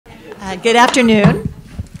Good afternoon.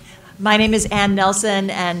 My name is Ann Nelson,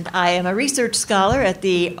 and I am a research scholar at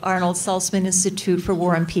the Arnold Saltzman Institute for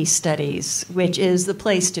War and Peace Studies, which is the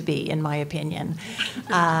place to be, in my opinion.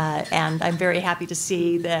 And I'm very happy to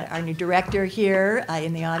see our new director here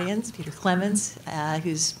in the audience, Peter Clements,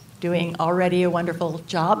 who's doing already a wonderful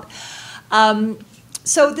job.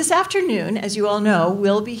 So this afternoon, as you all know,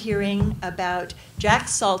 we'll be hearing about Jack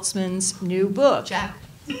Saltzman's new book.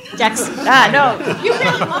 No. You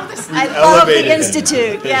really love this. I love the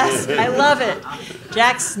Institute. Yes, I love it.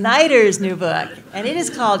 Jack Snyder's new book, and it is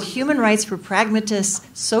called Human Rights for Pragmatists,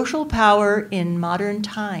 Social Power in Modern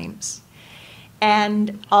Times.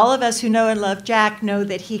 And all of us who know and love Jack know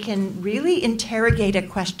that he can really interrogate a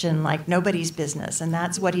question like nobody's business, and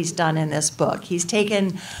that's what he's done in this book. He's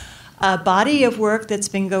taken a body of work that's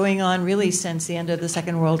been going on really since the end of the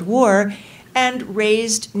Second World War and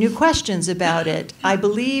raised new questions about it. I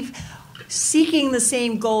believe seeking the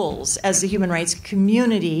same goals as the human rights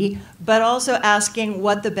community, but also asking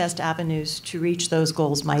what the best avenues to reach those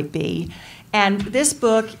goals might be. And this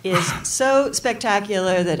book is so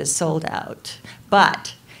spectacular that it's sold out.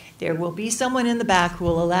 But there will be someone in the back who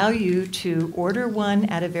will allow you to order one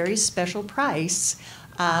at a very special price,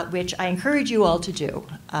 which I encourage you all to do,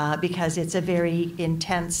 because it's a very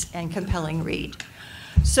intense and compelling read.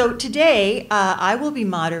 So today, I will be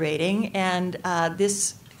moderating, and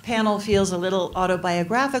this panel feels a little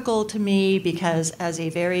autobiographical to me because as a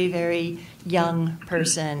very, very young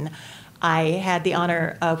person, I had the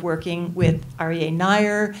honor of working with Aryeh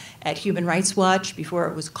Neier at Human Rights Watch before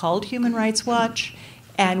it was called Human Rights Watch,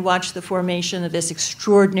 and watched the formation of this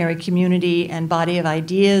extraordinary community and body of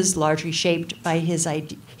ideas, largely shaped by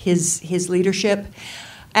his leadership.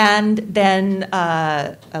 And then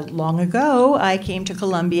long ago, I came to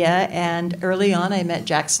Columbia, and early on I met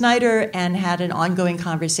Jack Snyder and had an ongoing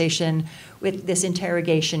conversation with this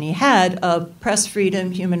interrogation he had of press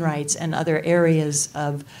freedom, human rights, and other areas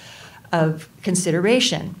of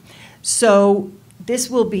consideration. So this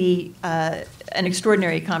will be an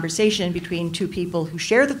extraordinary conversation between two people who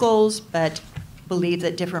share the goals but believe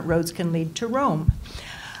that different roads can lead to Rome.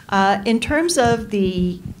 In terms of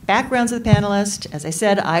the backgrounds of the panelists, as I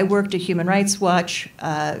said, I worked at Human Rights Watch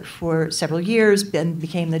for several years, then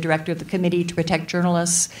became the director of the Committee to Protect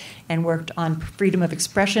Journalists, and worked on freedom of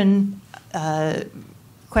expression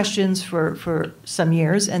questions for some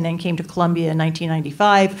years, and then came to Columbia in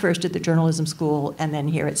 1995, first at the journalism school, and then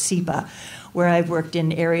here at SIPA, where I've worked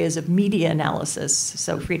in areas of media analysis.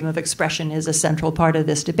 So freedom of expression is a central part of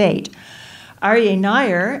this debate. Aryeh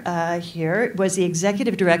Neier here was the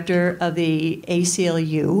executive director of the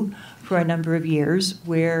ACLU for a number of years,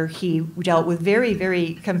 where he dealt with very,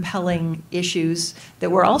 very compelling issues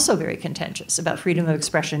that were also very contentious about freedom of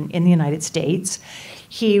expression in the United States.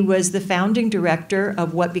 He was the founding director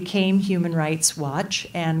of what became Human Rights Watch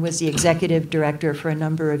and was the executive director for a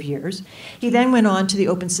number of years. He then went on to the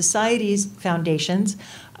Open Societies Foundations,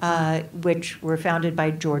 which were founded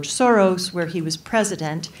by George Soros, where he was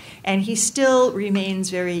president, and he still remains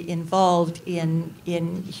very involved in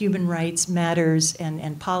human rights matters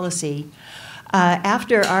and policy.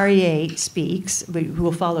 After Aryeh speaks, who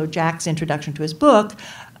will follow Jack's introduction to his book,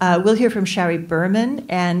 we'll hear from Sheri Berman,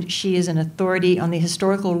 and she is an authority on the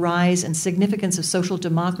historical rise and significance of social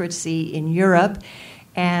democracy in Europe,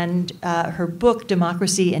 and her book,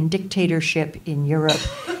 Democracy and Dictatorship in Europe,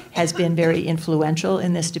 has been very influential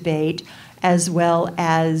in this debate, as well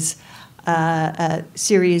as a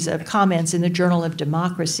series of comments in the Journal of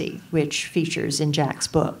Democracy, which features in Jack's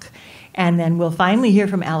book. And then we'll finally hear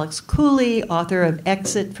from Alex Cooley, author of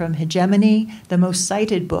Exit from Hegemony, the most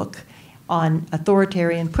cited book on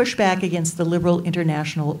authoritarian pushback against the liberal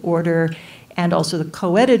international order, and also the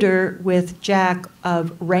co-editor with Jack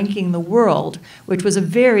of Ranking the World, which was a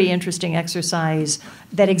very interesting exercise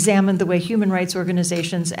that examined the way human rights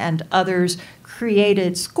organizations and others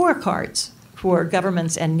created scorecards for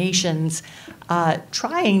governments and nations,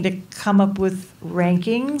 trying to come up with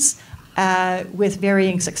rankings with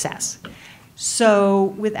varying success.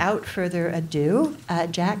 So without further ado,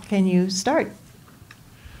 Jack, can you start?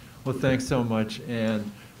 Well, thanks so much,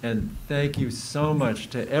 Ann. And thank you so much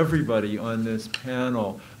to everybody on this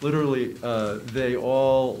panel. Literally, they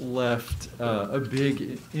all left a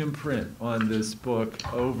big imprint on this book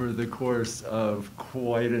over the course of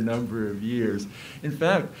quite a number of years. In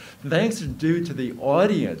fact, thanks are due to the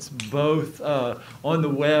audience, both on the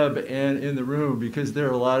web and in the room, because there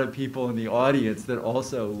are a lot of people in the audience that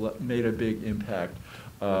also made a big impact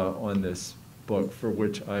on this book, for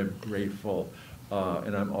which I'm grateful.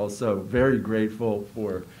 And I'm also very grateful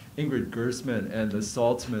for Ingrid Gersman and the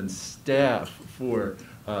Saltzman staff for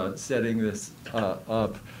setting this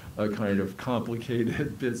up a kind of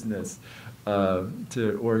complicated business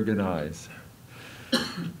to organize.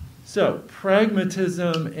 So,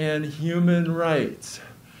 pragmatism and human rights,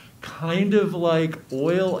 kind of like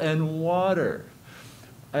oil and water.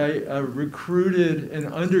 I recruited an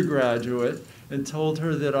undergraduate and told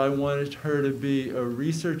her that I wanted her to be a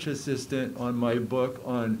research assistant on my book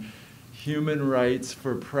on human rights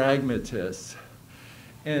for pragmatists.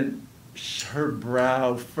 And her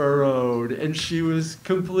brow furrowed, and she was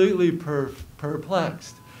completely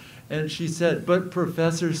perplexed. And she said, "But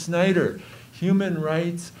Professor Snyder, human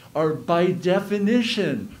rights are by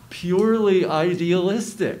definition purely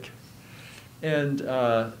idealistic." And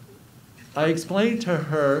I explained to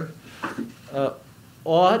her,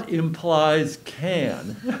 ought implies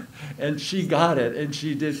can, and she got it, and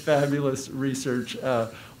she did fabulous research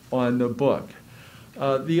on the book.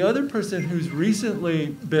 The other person who's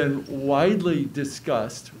recently been widely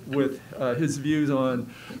discussed with his views on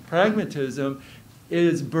pragmatism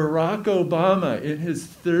is Barack Obama in his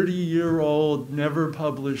 30-year-old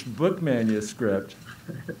never-published book manuscript,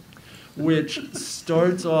 which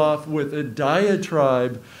starts off with a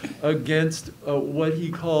diatribe against what he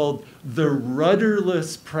called the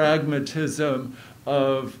rudderless pragmatism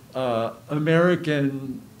of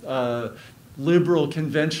American liberal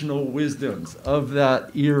conventional wisdoms of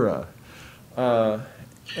that era. But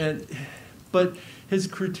his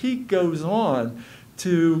critique goes on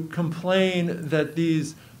to complain that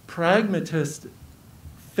these pragmatists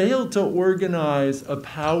failed to organize a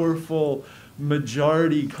powerful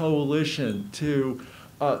majority coalition to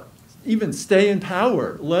even stay in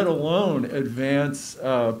power, let alone advance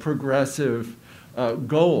progressive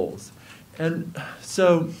goals. And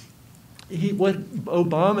so what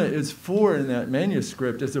Obama is for in that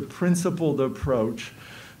manuscript is a principled approach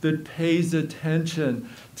that pays attention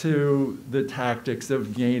to the tactics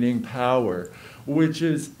of gaining power, which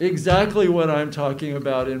is exactly what I'm talking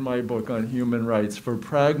about in my book on human rights for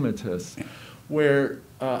pragmatists, where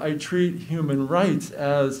I treat human rights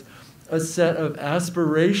as a set of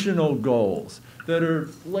aspirational goals that are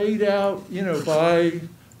laid out, by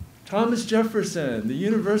Thomas Jefferson, the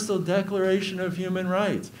Universal Declaration of Human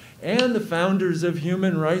Rights, and the founders of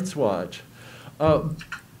Human Rights Watch. The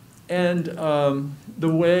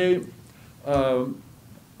way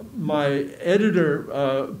my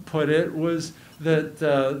editor put it was that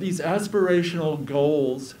these aspirational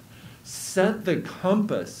goals set the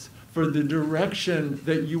compass for the direction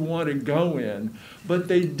that you want to go in, but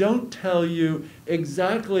they don't tell you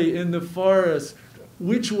exactly in the forest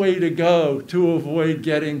which way to go to avoid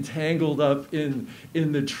getting tangled up in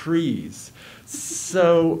the trees.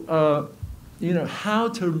 So, how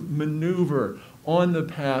to maneuver on the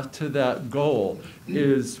path to that goal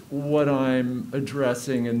is what I'm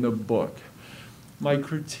addressing in the book. My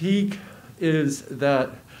critique is that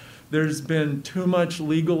there's been too much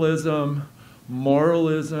legalism,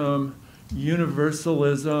 moralism,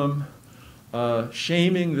 universalism,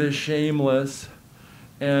 shaming the shameless,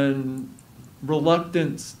 and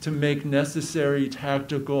reluctance to make necessary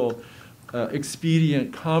tactical,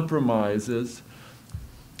 expedient compromises,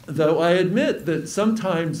 though I admit that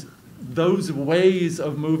sometimes those ways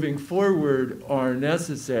of moving forward are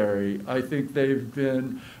necessary. I think they've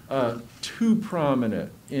been too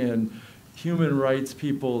prominent in human rights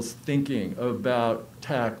people's thinking about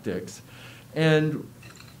tactics. And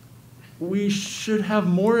we should have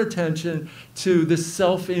more attention to the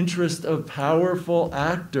self-interest of powerful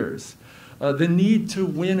actors, the need to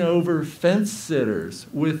win over fence sitters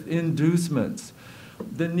with inducements,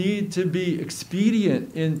 the need to be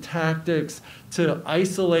expedient in tactics to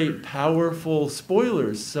isolate powerful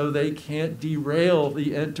spoilers so they can't derail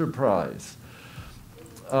the enterprise.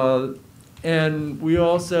 And we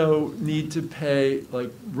also need to pay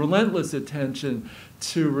relentless attention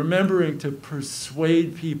to remembering to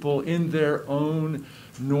persuade people in their own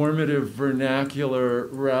normative vernacular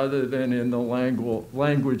rather than in the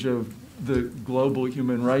language of the global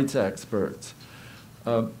human rights experts.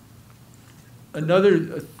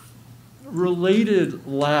 Another related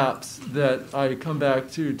lapse that I come back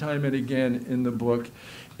to time and again in the book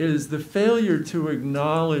is the failure to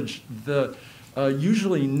acknowledge the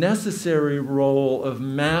usually necessary role of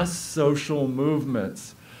mass social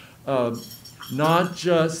movements, not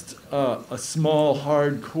just a small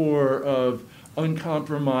hardcore of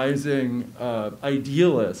uncompromising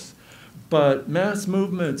idealists, but mass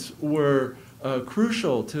movements were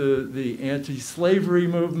crucial to the anti-slavery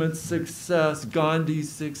movement's success, Gandhi's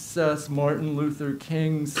success, Martin Luther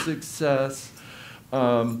King's success.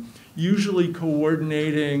 usually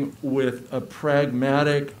coordinating with a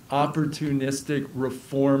pragmatic, opportunistic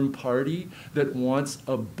reform party that wants,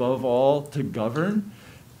 above all, to govern,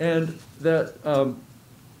 and that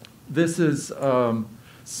this is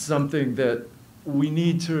something that we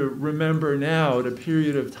need to remember now at a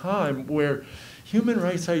period of time where human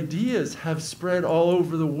rights ideas have spread all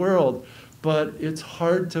over the world, but it's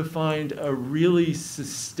hard to find a really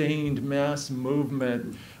sustained mass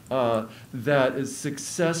movement that is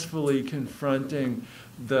successfully confronting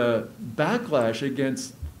the backlash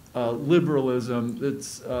against liberalism,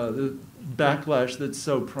 that's the backlash that's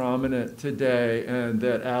so prominent today and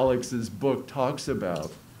that Alex's book talks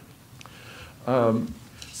about.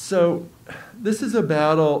 So this is a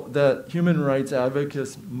battle that human rights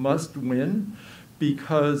advocates must win,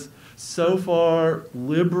 because so far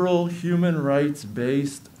liberal human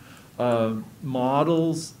rights-based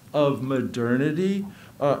models of modernity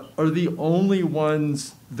are the only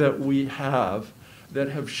ones that we have that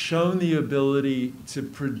have shown the ability to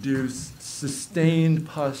produce sustained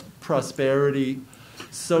prosperity,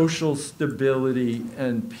 social stability,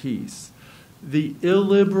 and peace. The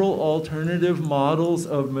illiberal alternative models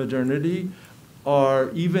of modernity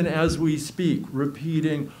are, even as we speak,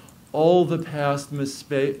 repeating all the past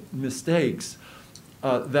mistakes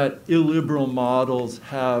that illiberal models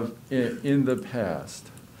have in the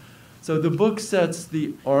past. So the book sets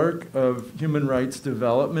the arc of human rights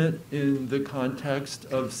development in the context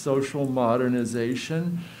of social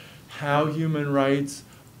modernization, how human rights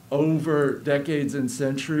over decades and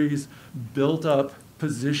centuries built up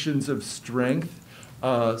positions of strength,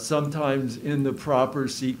 sometimes in the proper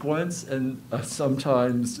sequence and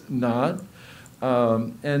sometimes not.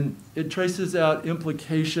 And it traces out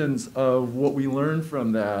implications of what we learn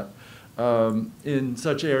from that in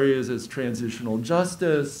such areas as transitional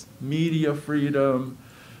justice, media freedom,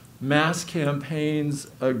 mass campaigns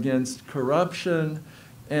against corruption,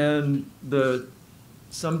 and the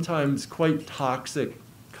sometimes quite toxic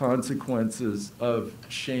consequences of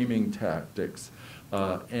shaming tactics,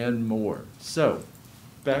 and more. So,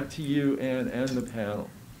 back to you and the panel.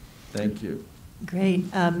 Thank you. Great.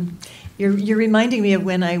 You're reminding me of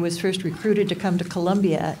when I was first recruited to come to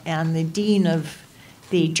Columbia, and the dean of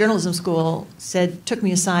the journalism school took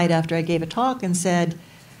me aside after I gave a talk and said,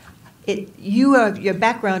 you have your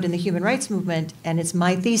background in the human rights movement, and it's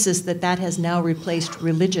my thesis that that has now replaced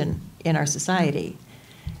religion in our society.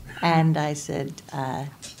 And I said,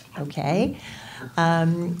 okay.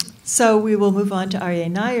 So we will move on to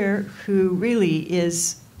Aryeh Neier, who really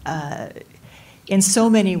is, in so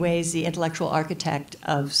many ways, the intellectual architect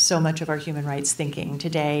of so much of our human rights thinking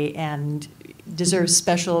today, and deserves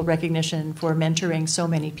special recognition for mentoring so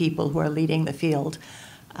many people who are leading the field.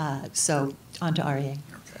 So on to Aryeh.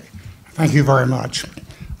 Okay. Thank you very much.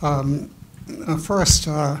 First,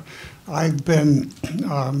 I've been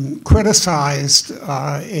criticized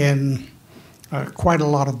in quite a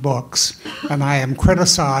lot of books, and I am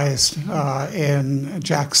criticized in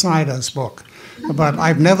Jack Snyder's book. But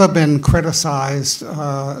I've never been criticized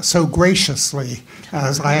so graciously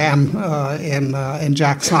as I am in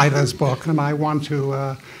Jack Snyder's book, and I want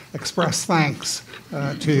to express thanks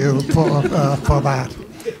to you for that.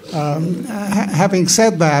 Having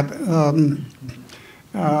said that,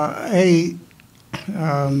 a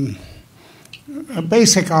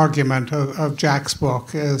basic argument of Jack's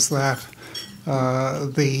book is that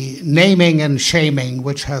the naming and shaming,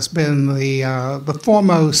 which has been the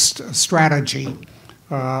foremost strategy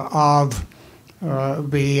of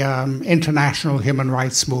the international human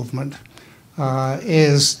rights movement,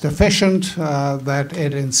 is deficient, that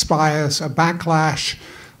it inspires a backlash,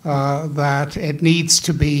 that it needs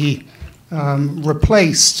to be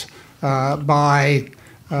replaced by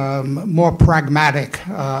more pragmatic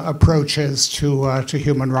approaches to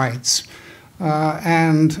human rights.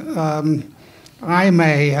 And I'm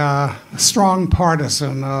a strong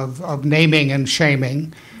partisan of naming and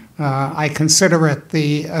shaming. I consider it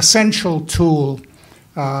the essential tool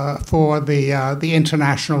for the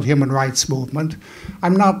international human rights movement.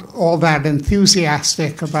 I'm not all that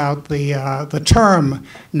enthusiastic about the term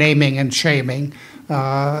naming and shaming.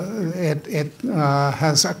 It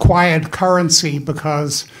has acquired currency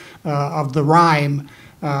because of the rhyme.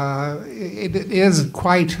 It isn't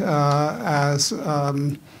quite as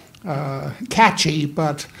catchy,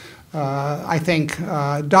 but I think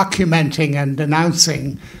documenting and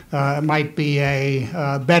denouncing might be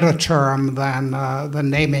a better term than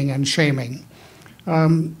naming and shaming.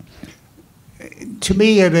 To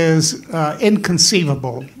me, it is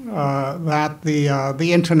inconceivable that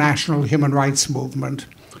the international human rights movement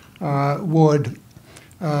would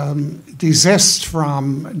desist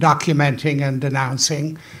from documenting and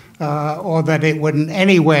denouncing, or that it would in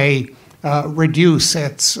any way reduce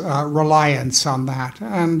its reliance on that.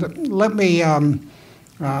 And let me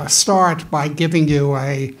start by giving you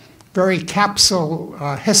a very capsule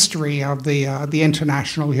history of the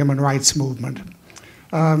international human rights movement.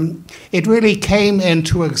 It really came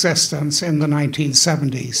into existence in the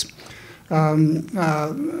 1970s.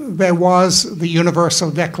 There was the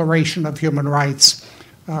Universal Declaration of Human Rights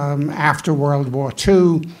after World War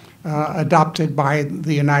II, adopted by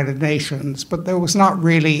the United Nations, but there was not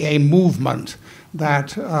really a movement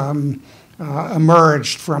that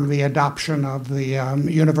emerged from the adoption of the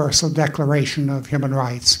Universal Declaration of Human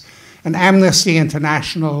Rights. And Amnesty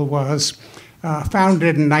International was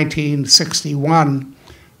founded in 1961,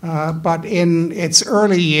 but in its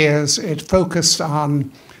early years it focused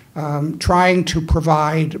on trying to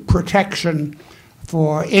provide protection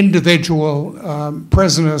for individual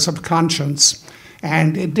prisoners of conscience,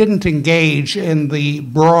 and it didn't engage in the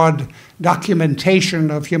broad documentation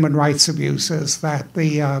of human rights abuses that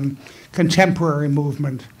the contemporary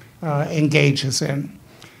movement engages in.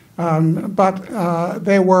 But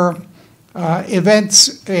there were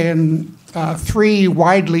events in three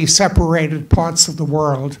widely separated parts of the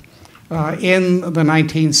world in the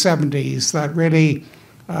 1970s that really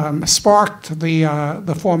sparked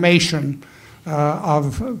the formation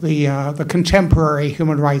of the contemporary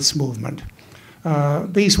human rights movement.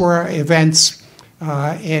 These were events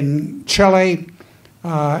in Chile,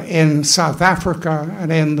 in South Africa,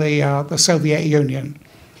 and in the Soviet Union.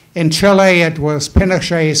 In Chile, it was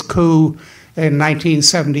Pinochet's coup in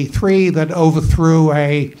 1973 that overthrew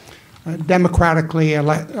a democratically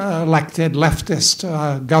elected leftist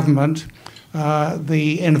government.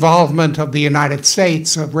 The involvement of the United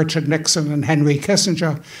States, of Richard Nixon and Henry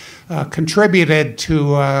Kissinger, contributed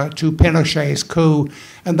to Pinochet's coup,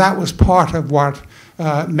 and that was part of what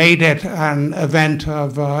made it an event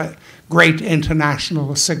of great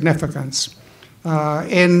international significance.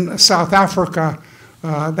 In South Africa,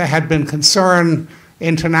 there had been concern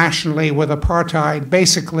internationally with apartheid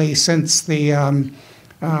basically since the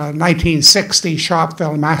 1960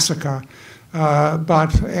 Sharpeville massacre.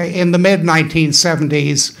 But in the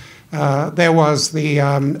mid-1970s, there was the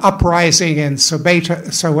uprising in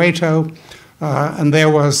Soweto, and there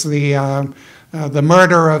was the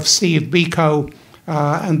murder of Steve Biko,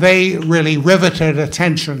 and they really riveted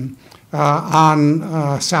attention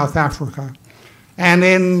on South Africa. And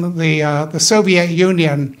in the Soviet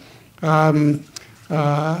Union,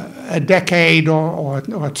 a decade or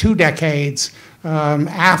 2 decades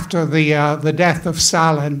after the death of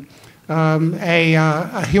Stalin,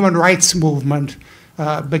 a human rights movement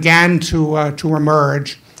began to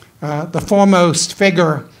emerge. The foremost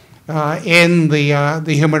figure in the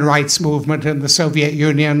human rights movement in the Soviet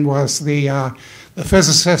Union was the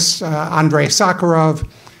physicist Andrei Sakharov.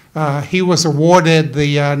 He was awarded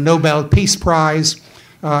the Nobel Peace Prize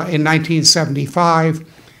in 1975.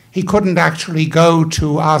 He couldn't actually go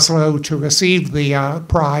to Oslo to receive the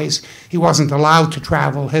prize. He wasn't allowed to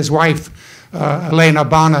travel. His wife, Elena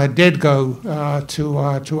Bana, did go to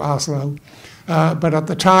Oslo. But at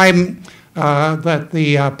the time that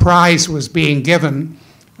the prize was being given,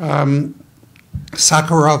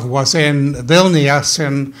 Sakharov was in Vilnius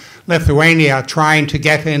in Lithuania trying to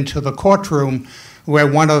get into the courtroom where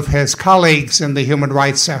one of his colleagues in the human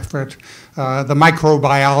rights effort, the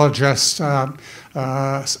microbiologist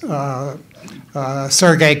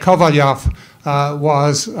Sergei Kovalyov,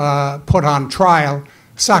 was put on trial.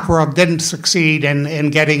 Sakharov didn't succeed in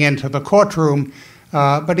getting into the courtroom,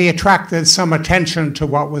 but he attracted some attention to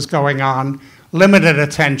what was going on, limited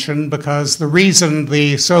attention, because the reason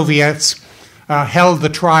the Soviets held the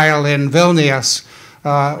trial in Vilnius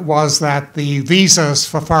was that the visas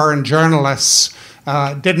for foreign journalists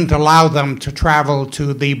didn't allow them to travel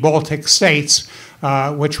to the Baltic states,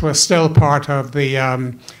 which were still part of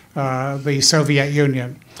the Soviet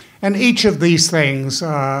Union. And each of these things,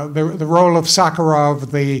 the role of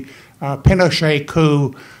Sakharov, the Pinochet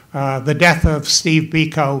coup, the death of Steve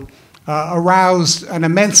Biko, aroused an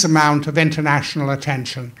immense amount of international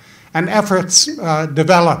attention. And efforts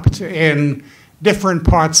developed in different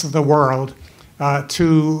parts of the world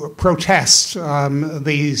to protest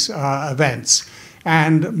these events.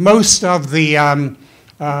 And most of the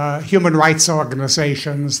human rights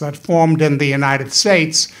organizations that formed in the United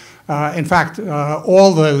States, in fact,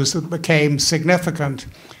 all those that became significant,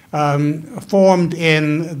 formed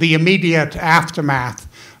in the immediate aftermath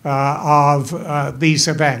of these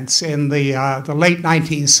events. In the late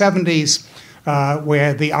 1970s,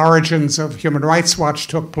 where the origins of Human Rights Watch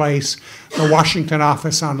took place, the Washington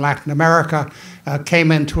Office on Latin America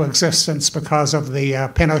came into existence because of the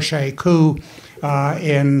Pinochet coup.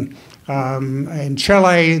 in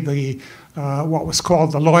Chile, what was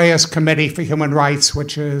called the Lawyers Committee for Human Rights,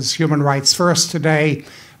 which is Human Rights First today,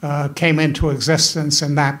 came into existence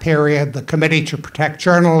in that period. The Committee to Protect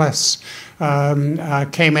Journalists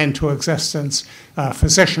came into existence.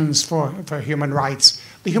 Physicians for Human Rights.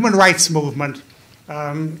 The human rights movement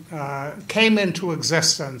came into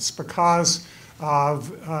existence because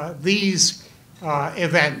of these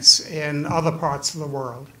events in other parts of the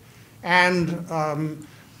world. And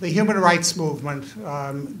the human rights movement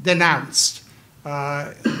denounced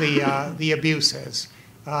the abuses.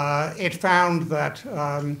 It found that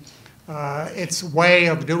its way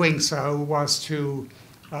of doing so was to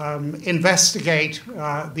investigate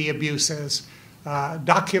the abuses,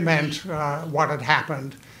 document what had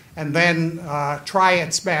happened, and then try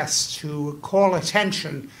its best to call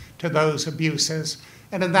attention to those abuses,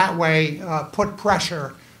 and in that way put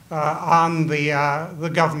pressure on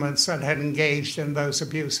the governments that had engaged in those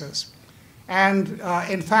abuses. And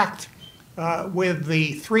in fact, with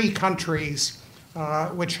the three countries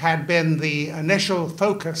which had been the initial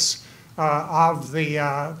focus of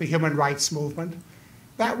the human rights movement,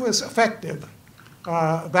 that was effective.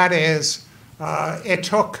 That is, it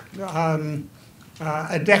took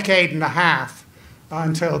a decade and a half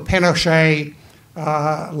until Pinochet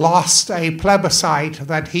lost a plebiscite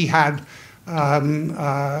that he had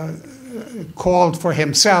called for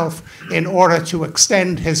himself in order to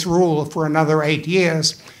extend his rule for another 8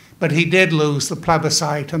 years. But he did lose the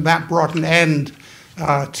plebiscite, and that brought an end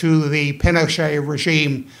to the Pinochet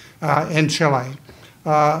regime in Chile.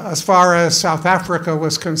 As far as South Africa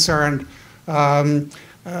was concerned,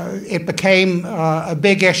 it became a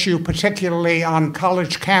big issue, particularly on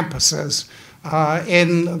college campuses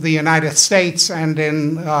in the United States and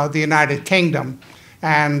in the United Kingdom.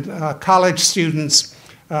 And college students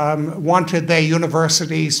wanted their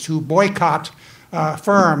universities to boycott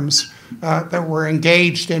firms that were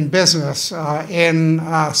engaged in business in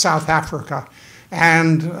South Africa.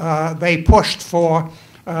 And they pushed for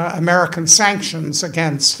American sanctions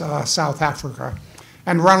against South Africa.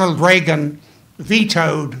 And Ronald Reagan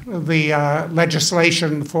vetoed the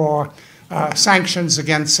legislation for sanctions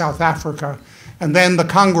against South Africa. And then the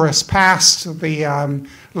Congress passed the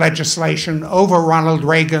legislation over Ronald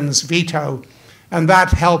Reagan's veto, and that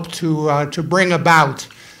helped to bring about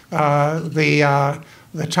the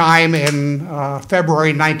time in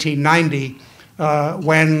February 1990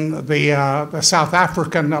 when the South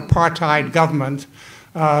African apartheid government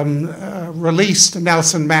released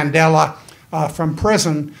Nelson Mandela from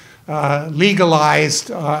prison, legalized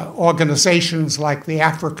organizations like the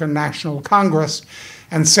African National Congress,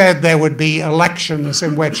 and said there would be elections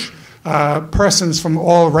in which persons from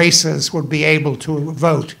all races would be able to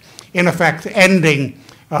vote, in effect ending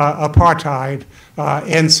apartheid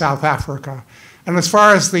in South Africa. And as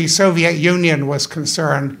far as the Soviet Union was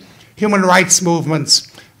concerned, human rights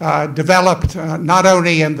movements developed not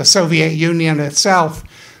only in the Soviet Union itself,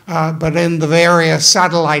 but in the various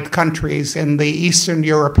satellite countries, in the Eastern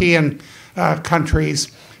European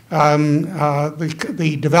countries.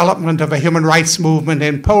 The development of a human rights movement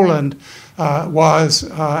in Poland was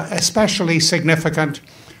especially significant.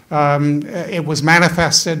 It was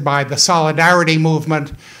manifested by the Solidarity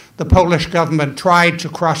movement. The Polish government tried to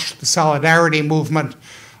crush the Solidarity movement.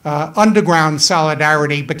 Underground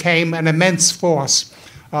Solidarity became an immense force.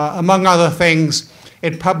 Among other things,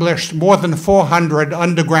 it published more than 400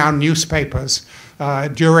 underground newspapers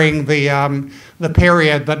during the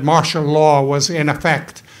period that martial law was in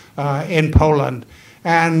effect in Poland.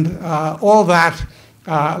 And all that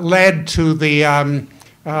led to the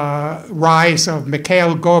rise of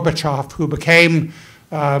Mikhail Gorbachev, who became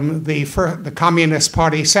the Communist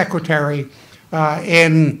Party secretary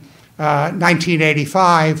in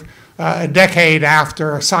 1985, a decade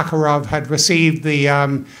after Sakharov had received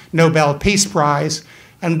the Nobel Peace Prize.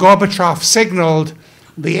 And Gorbachev signaled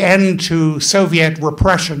the end to Soviet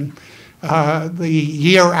repression the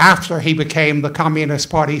year after he became the Communist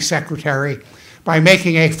Party secretary by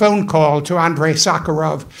making a phone call to Andrei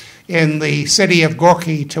Sakharov in the city of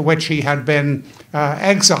Gorky, to which he had been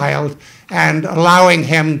exiled, and allowing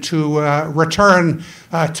him to return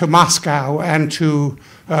to Moscow and to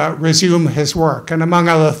resume his work. And among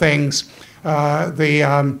other things, the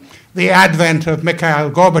advent of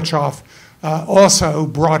Mikhail Gorbachev also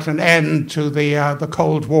brought an end to the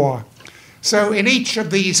Cold War. So in each of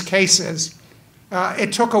these cases,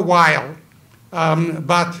 it took a while,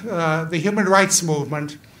 but the human rights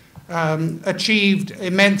movement achieved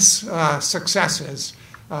immense successes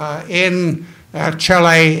in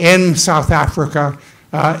Chile, in South Africa,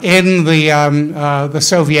 in the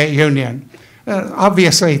Soviet Union.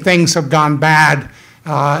 obviously things have gone bad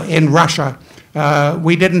in Russia.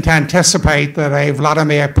 We didn't anticipate that a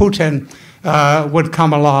Vladimir Putin would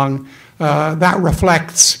come along. That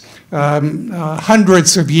reflects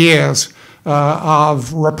hundreds of years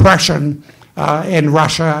of repression in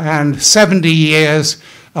Russia and 70 years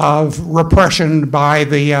of repression by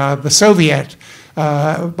the Soviet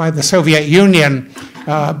Union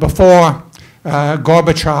before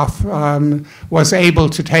Gorbachev was able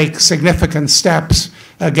to take significant steps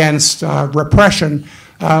against repression.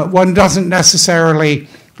 One doesn't necessarily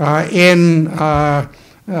in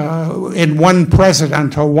one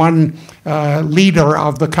president or one leader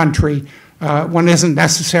of the country, one isn't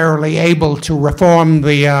necessarily able to reform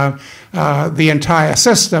the entire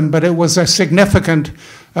system, but it was a significant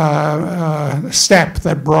step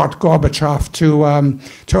that brought Gorbachev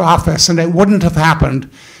to office, and it wouldn't have happened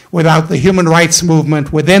without the human rights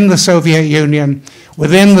movement within the Soviet Union,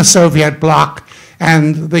 within the Soviet bloc,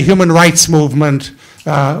 and the human rights movement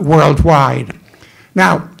worldwide.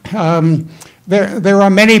 Now, there are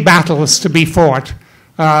many battles to be fought,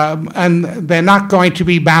 and they're not going to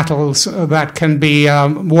be battles that can be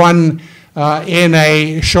won in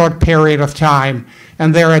a short period of time.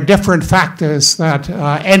 And there are different factors that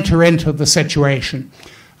enter into the situation.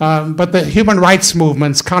 But the human rights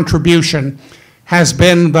movement's contribution has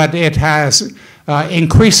been that it has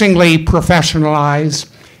increasingly professionalized.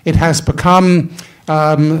 It has become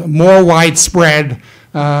more widespread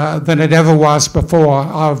than it ever was before,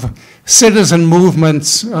 of citizen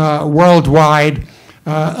movements worldwide.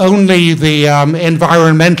 Only the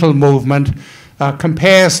environmental movement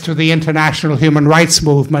compares to the international human rights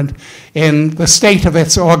movement in the state of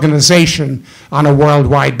its organization on a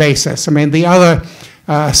worldwide basis. I mean, the other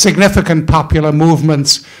significant popular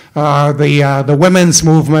movements are the women's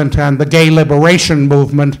movement and the gay liberation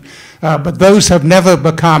movement, but those have never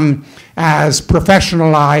become as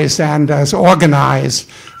professionalized and as organized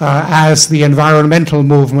as the environmental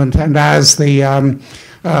movement and as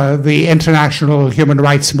the international human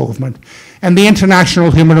rights movement. And the international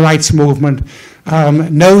human rights movement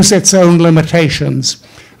knows its own limitations,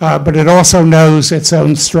 but it also knows its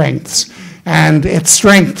own strengths. And its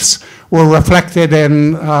strengths were reflected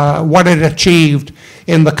in what it achieved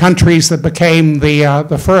in the countries that became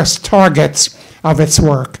the first targets of its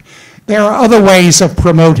work. There are other ways of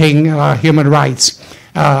promoting human rights.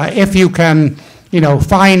 If you can,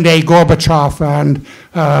 find a Gorbachev and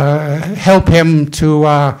help him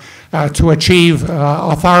to achieve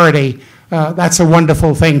authority, that's a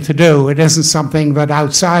wonderful thing to do. It isn't something that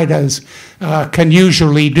outsiders can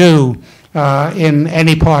usually do in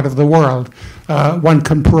any part of the world. One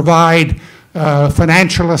can provide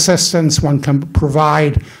financial assistance, one can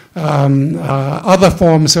provide other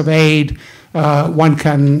forms of aid, one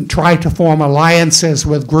can try to form alliances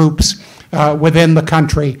with groups within the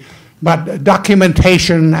country. But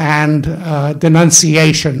documentation and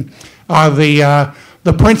denunciation are the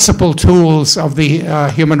principal tools of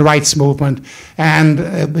the human rights movement, and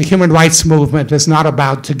the human rights movement is not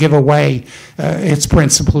about to give away its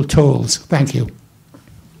principal tools. Thank you.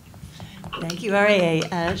 Thank you, Aryeh.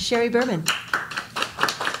 Sheri Berman.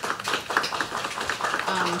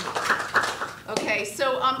 Okay,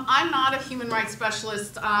 so I'm not a human rights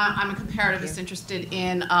specialist. I'm a comparativist interested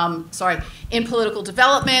in, in political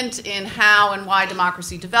development, in how and why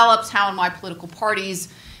democracy develops, how and why political parties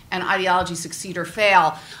and ideologies succeed or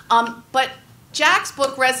fail. But Jack's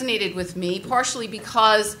book resonated with me partially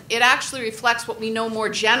because it actually reflects what we know more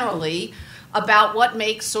generally about what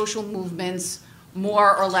makes social movements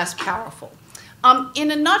more or less powerful.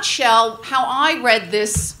 In a nutshell, how I read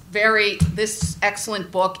this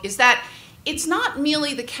excellent book is that it's not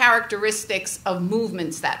merely the characteristics of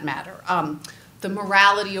movements that matter. The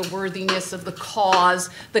morality or worthiness of the cause,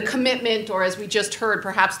 the commitment, or as we just heard,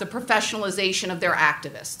 perhaps the professionalization of their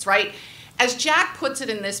activists, right? As Jack puts it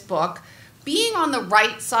in this book, being on the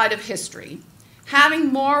right side of history,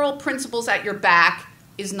 having moral principles at your back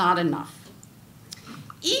is not enough.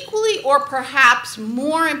 Equally or perhaps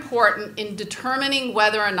more important in determining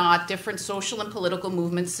whether or not different social and political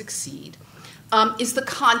movements succeed is the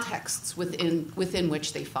contexts within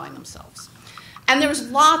which they find themselves. And there's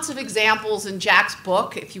lots of examples in Jack's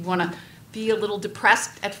book, if you want to be a little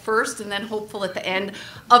depressed at first and then hopeful at the end,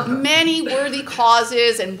 of many worthy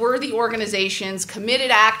causes and worthy organizations,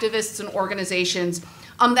 committed activists and organizations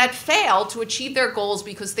that fail to achieve their goals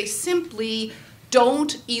because they simply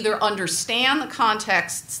don't either understand the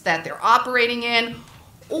contexts that they're operating in,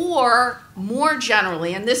 or more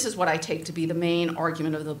generally, and this is what I take to be the main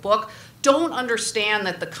argument of the book, don't understand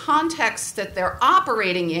that the contexts that they're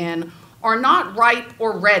operating in are not ripe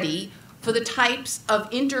or ready for the types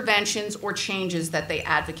of interventions or changes that they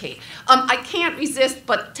advocate. I can't resist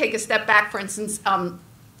but take a step back, for instance,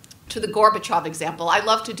 to the Gorbachev example. I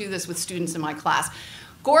love to do this with students in my class.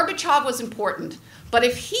 Gorbachev was important, but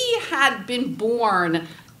if he had been born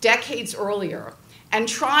decades earlier and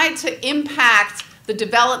tried to impact the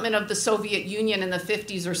development of the Soviet Union in the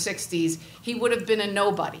 50s or 60s, he would have been a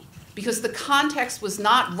nobody, because the context was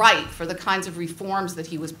not right for the kinds of reforms that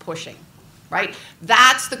he was pushing, right?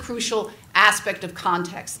 That's the crucial aspect of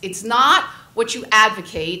context. It's not what you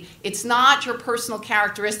advocate, it's not your personal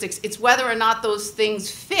characteristics, it's whether or not those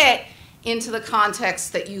things fit into the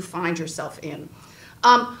context that you find yourself in.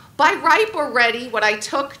 By ripe or ready, what I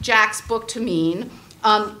took Jack's book to mean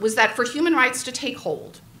was that for human rights to take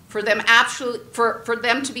hold, for them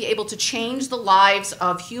to be able to change the lives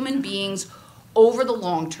of human beings over the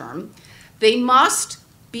long term, they must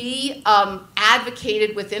be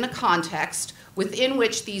advocated within a context within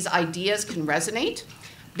which these ideas can resonate.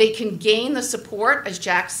 They can gain the support, as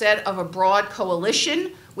Jack said, of a broad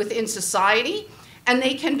coalition within society, and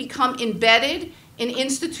they can become embedded in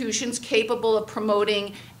institutions capable of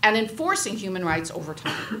promoting and enforcing human rights over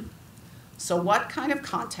time. So what kind of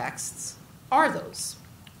contexts are those?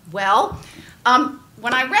 Well,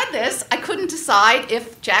 when I read this, I couldn't decide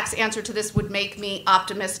if Jack's answer to this would make me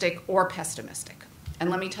optimistic or pessimistic. And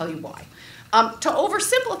let me tell you why. To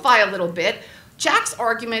oversimplify a little bit, Jack's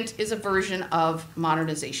argument is a version of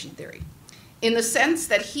modernization theory, in the sense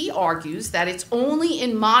that he argues that it's only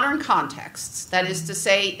in modern contexts, that is to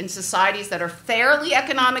say, in societies that are fairly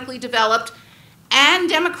economically developed and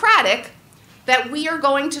democratic, that we are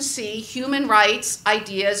going to see human rights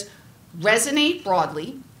ideas resonate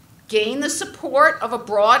broadly, gain the support of a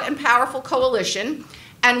broad and powerful coalition,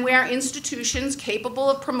 and where institutions capable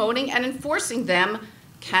of promoting and enforcing them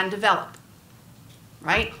can develop,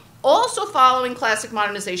 right? Also following classic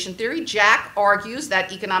modernization theory, Jack argues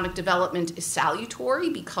that economic development is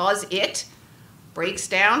salutary because it breaks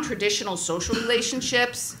down traditional social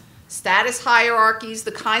relationships, status hierarchies,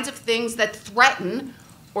 the kinds of things that threaten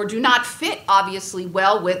or do not fit, obviously,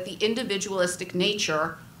 well with the individualistic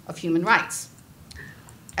nature of human rights.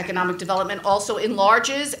 Economic development also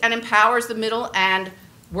enlarges and empowers the middle and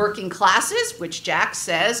working classes, which Jack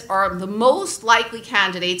says are the most likely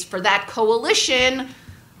candidates for that coalition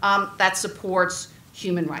that supports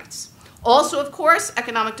human rights. Also, of course,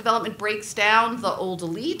 economic development breaks down the old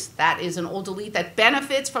elite. That is an old elite that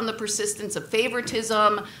benefits from the persistence of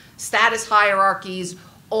favoritism, status hierarchies,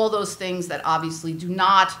 all those things that obviously do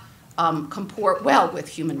not comport well with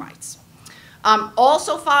human rights.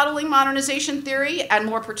 Also following modernization theory, and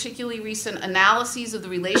more particularly recent analyses of the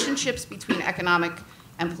relationships between economic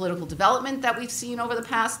and political development that we've seen over the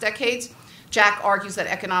past decades, Jack argues that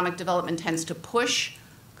economic development tends to push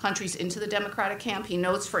countries into the democratic camp. He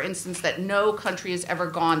notes, for instance, that no country has ever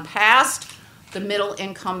gone past the middle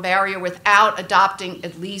income barrier without adopting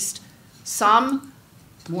at least some,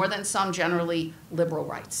 more than some generally, liberal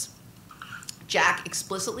rights. Jack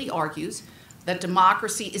explicitly argues that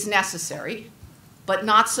democracy is necessary, but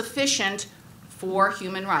not sufficient for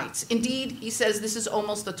human rights. Indeed, he says this is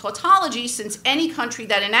almost a tautology, since any country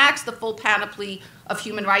that enacts the full panoply of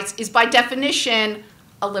human rights is by definition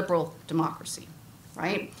a liberal democracy,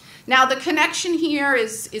 right? Now, the connection here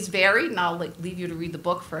is varied, and I'll leave you to read the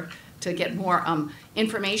book to get more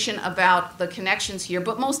information about the connections here.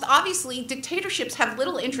 But most obviously, dictatorships have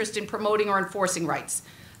little interest in promoting or enforcing rights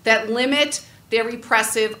that limit their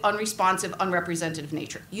repressive, unresponsive, unrepresentative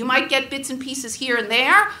nature. You might get bits and pieces here and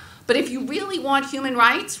there, but if you really want human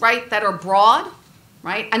rights, right, that are broad,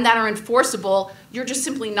 right, and that are enforceable, you're just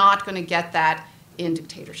simply not going to get that in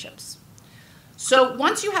dictatorships. So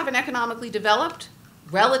once you have an economically developed,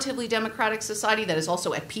 relatively democratic society that is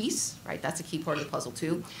also at peace, right, that's a key part of the puzzle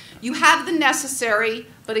too, you have the necessary,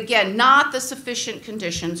 but again, not the sufficient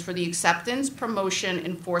conditions for the acceptance, promotion,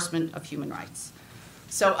 enforcement of human rights.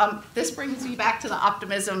 So this brings me back to the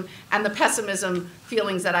optimism and the pessimism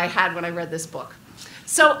feelings that I had when I read this book.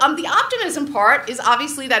 So the optimism part is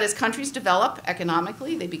obviously that as countries develop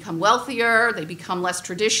economically, they become wealthier, they become less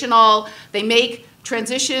traditional, they make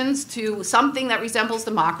transitions to something that resembles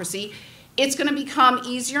democracy, it's going to become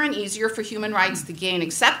easier and easier for human rights to gain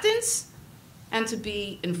acceptance and to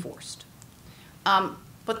be enforced. But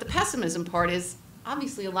the pessimism part is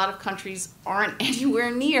obviously a lot of countries aren't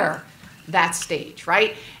anywhere near that stage,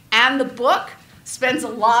 right? And the book spends a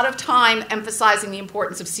lot of time emphasizing the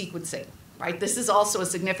importance of sequencing, right? This is also a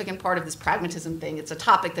significant part of this pragmatism thing. It's a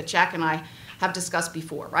topic that Jack and I have discussed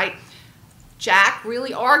before, right? Jack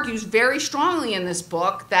really argues very strongly in this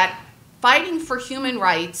book that fighting for human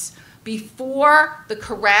rights before the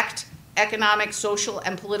correct economic, social,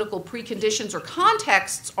 and political preconditions or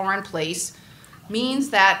contexts are in place means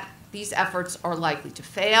that these efforts are likely to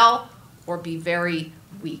fail or be very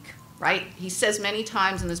weak, right? He says many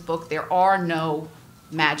times in this book, there are no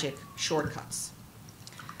magic shortcuts.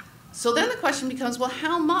 So then the question becomes, well,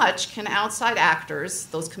 how much can outside actors,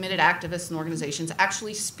 those committed activists and organizations,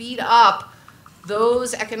 actually speed up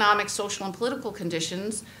those economic, social, and political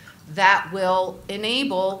conditions that will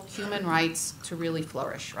enable human rights to really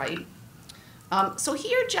flourish, right? So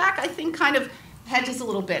here, Jack, I think, kind of hedges a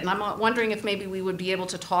little bit, and I'm wondering if maybe we would be able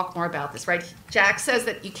to talk more about this, right? Jack says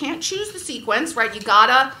that you can't choose the sequence, right? You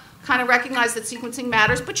gotta kind of recognize that sequencing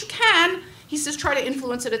matters, but you can, he says, try to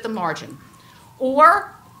influence it at the margin.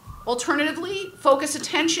 Or, alternatively, focus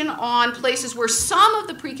attention on places where some of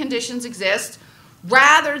the preconditions exist,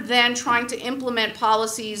 rather than trying to implement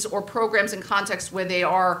policies or programs in contexts where they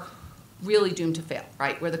are really doomed to fail,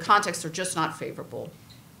 right? Where the contexts are just not favorable.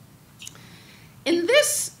 In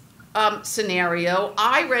this scenario,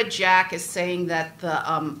 I read Jack as saying that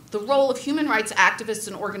the role of human rights activists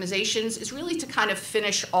and organizations is really to kind of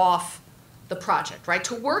finish off the project, right?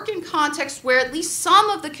 To work in contexts where at least some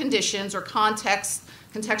of the conditions or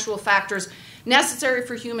contextual factors necessary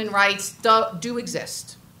for human rights do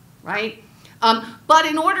exist, right? But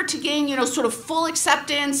in order to gain, sort of full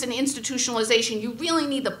acceptance and institutionalization, you really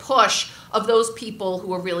need the push of those people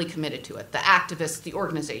who are really committed to it, the activists, the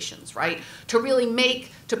organizations, right? To really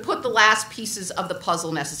to put the last pieces of the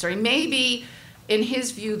puzzle necessary. Maybe, in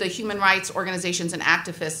his view, the human rights organizations and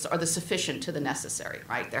activists are the sufficient to the necessary,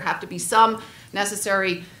 right? There have to be some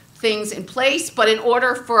necessary things in place, but in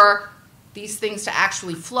order for these things to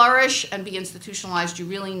actually flourish and be institutionalized, you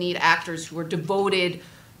really need actors who are devoted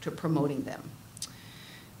to promoting them.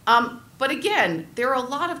 But again, there are a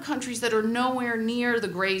lot of countries that are nowhere near the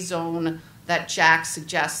gray zone that Jack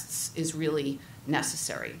suggests is really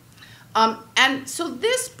necessary. And so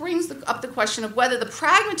this brings up the question of whether the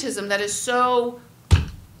pragmatism that is so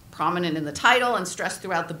prominent in the title and stressed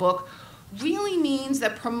throughout the book really means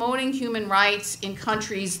that promoting human rights in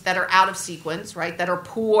countries that are out of sequence, right, that are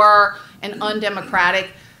poor and undemocratic,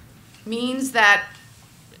 means that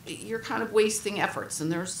you're kind of wasting efforts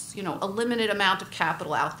and there's, a limited amount of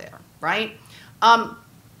capital out there, right?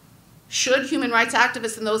 Should human rights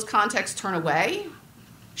activists in those contexts turn away?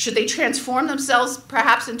 Should they transform themselves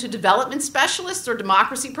perhaps into development specialists or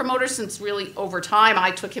democracy promoters, since really over time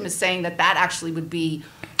I took him as saying that actually would be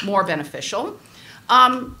more beneficial?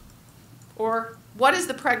 Or what is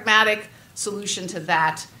the pragmatic solution to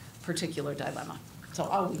that particular dilemma? So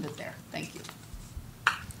I'll leave it there. Thank you.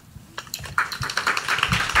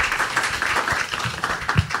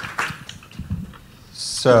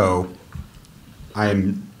 So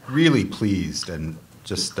I'm really pleased and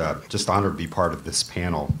just honored to be part of this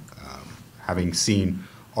panel, having seen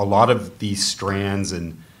a lot of these strands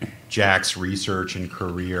in Jack's research and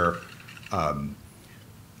career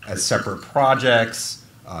as separate projects,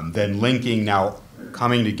 then linking, now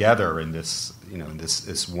coming together in this,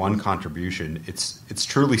 this one contribution. It's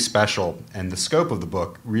truly special, and the scope of the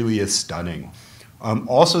book really is stunning.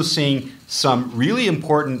 Also seeing some really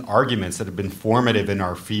important arguments that have been formative in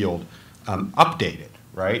our field updated,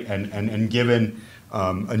 right, and given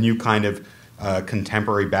a new kind of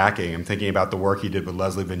contemporary backing. I'm thinking about the work he did with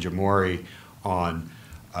Leslie Vinjamori on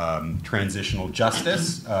transitional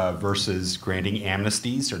justice versus granting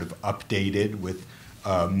amnesties, sort of updated with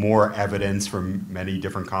more evidence from many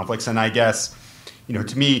different conflicts. And I guess,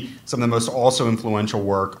 to me, some of the most also influential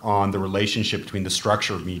work on the relationship between the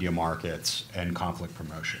structure of media markets and conflict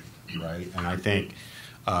promotion, right? And I think,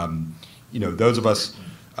 those of us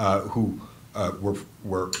who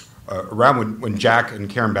were around when Jack and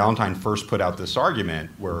Karen Ballantyne first put out this argument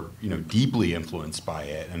were, deeply influenced by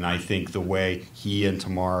it. And I think the way he and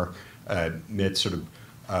Tamar Mitt sort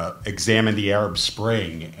of examined the Arab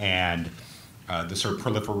Spring and the sort of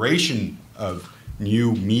proliferation of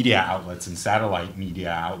new media outlets and satellite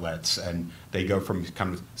media outlets, and they go from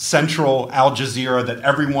kind of central Al Jazeera that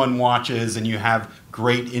everyone watches and you have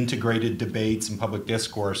great integrated debates and public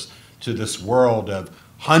discourse, to this world of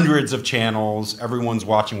hundreds of channels, everyone's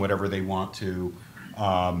watching whatever they want to.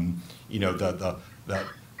 The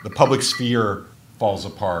public sphere falls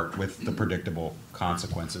apart with the predictable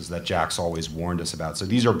consequences that Jack's always warned us about. So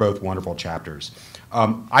these are both wonderful chapters.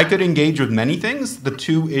 I could engage with many things. The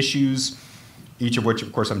two issues, each of which,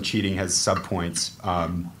 of course, I'm cheating, has subpoints,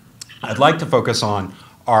 I'd like to focus on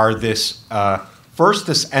are this, first,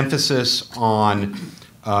 this emphasis on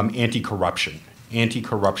anti-corruption.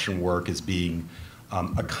 Anti-corruption work as being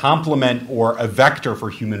a complement or a vector for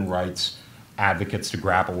human rights advocates to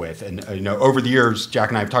grapple with. And over the years, Jack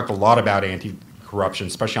and I have talked a lot about anti-corruption corruption,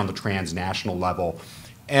 especially on the transnational level.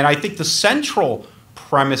 And I think the central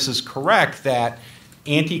premise is correct that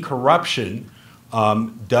anti-corruption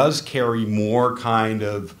does carry more kind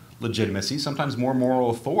of legitimacy, sometimes more moral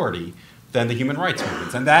authority than the human rights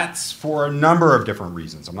movements. And that's for a number of different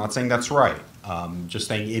reasons. I'm not saying that's right. Just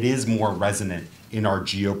saying it is more resonant in our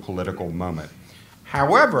geopolitical moment.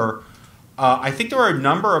 However, I think there are a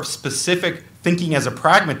number of specific thinking as a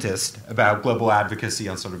pragmatist about global advocacy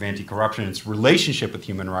on sort of anti-corruption, its relationship with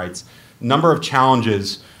human rights, a number of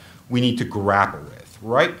challenges we need to grapple with,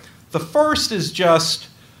 right? The first is just,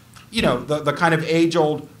 the kind of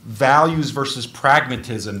age-old values versus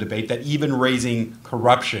pragmatism debate that even raising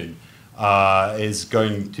corruption is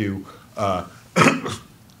going to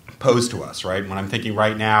pose to us, right? When I'm thinking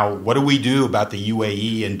right now, what do we do about the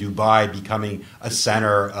UAE and Dubai becoming a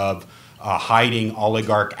center of hiding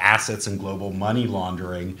oligarch assets and global money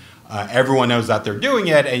laundering? Everyone knows that they're doing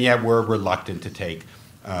it, and yet we're reluctant to take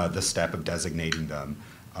the step of designating them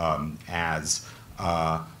as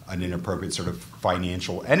an inappropriate sort of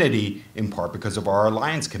financial entity, in part because of our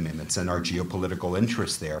alliance commitments and our geopolitical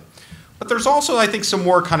interests there. But there's also, I think, some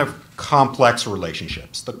more kind of complex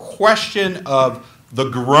relationships. The question of the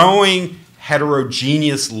growing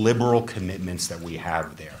heterogeneous liberal commitments that we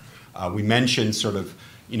have there. We mentioned sort of,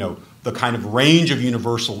 the kind of range of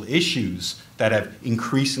universal issues that have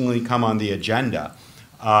increasingly come on the agenda.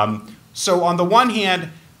 So on the one hand,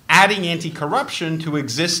 adding anti-corruption to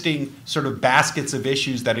existing sort of baskets of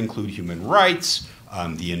issues that include human rights,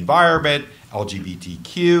 the environment,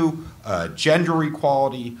 LGBTQ, gender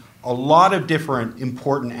equality, a lot of different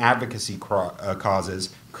important advocacy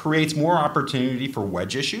causes, creates more opportunity for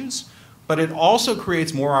wedge issues, but it also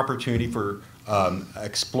creates more opportunity for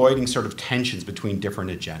exploiting sort of tensions between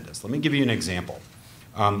different agendas. Let me give you an example.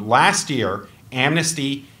 Last year,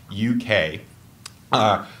 Amnesty UK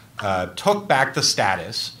took back the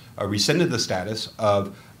status, rescinded the status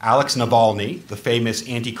of Alex Navalny, the famous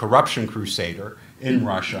anti-corruption crusader in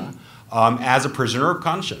Russia, as a prisoner of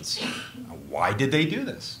conscience. Why did they do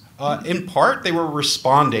this? In part, they were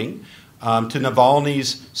responding to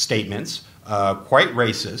Navalny's statements, quite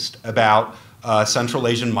racist, about Central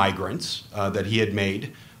Asian migrants that he had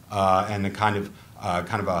made, and a kind of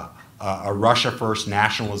a Russia-first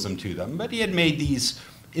nationalism to them. But he had made these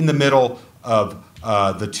in the middle of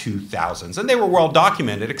the 2000s, and they were well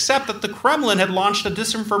documented, except that the Kremlin had launched a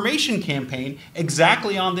disinformation campaign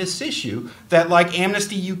exactly on this issue that, like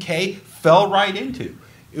Amnesty UK, fell right into.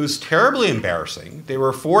 It was terribly embarrassing. They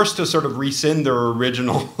were forced to sort of rescind their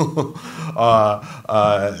original I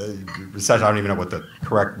don't even know what the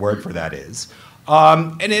correct word for that is.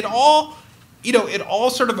 And it all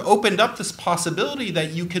sort of opened up this possibility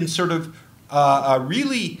that you can sort of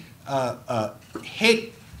really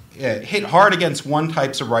hit hard against one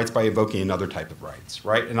types of rights by evoking another type of rights,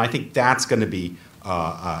 right? And I think that's going to be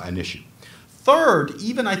an issue. Third,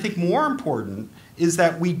 even I think more important, is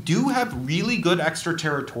that we do have really good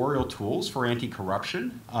extraterritorial tools for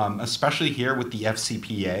anti-corruption, especially here with the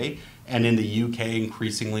FCPA and in the UK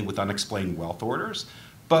increasingly with unexplained wealth orders.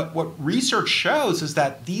 But what research shows is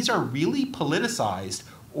that these are really politicized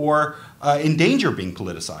or in danger of being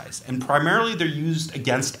politicized. And primarily they're used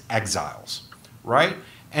against exiles, right?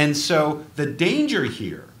 And so the danger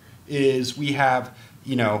here is we have,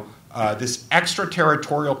 this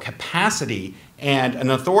extraterritorial capacity, and an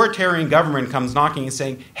authoritarian government comes knocking and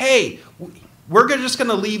saying, hey, we're just going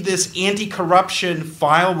to leave this anti-corruption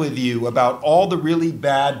file with you about all the really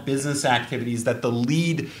bad business activities that the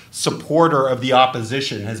lead supporter of the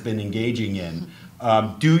opposition has been engaging in.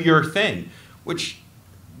 Do your thing, which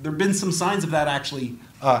there have been some signs of that actually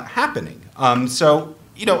happening. So,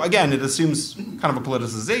 again, it assumes kind of a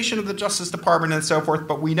politicization of the Justice Department and so forth,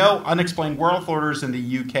 but we know unexplained wealth orders in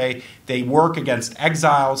the UK, they work against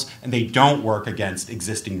exiles and they don't work against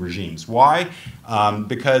existing regimes. Why?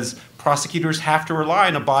 Because prosecutors have to rely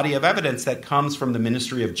on a body of evidence that comes from the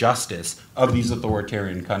Ministry of Justice of these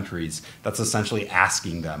authoritarian countries that's essentially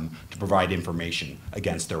asking them to provide information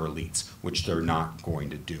against their elites, which they're not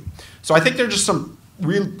going to do. So I think there are just some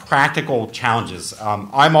real practical challenges.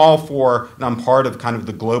 I'm all for, and I'm part of kind of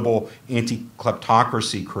the global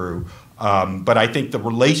anti-kleptocracy crew, but I think the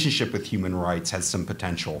relationship with human rights has some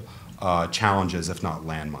potential challenges, if not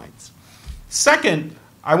landmines. Second,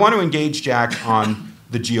 I want to engage Jack on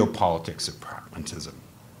the geopolitics of pragmatism.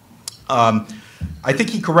 I think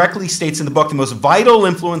he correctly states in the book the most vital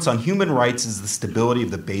influence on human rights is the stability of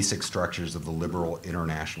the basic structures of the liberal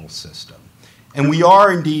international system. And we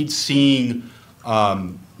are indeed seeing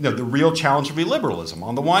the real challenge of illiberalism.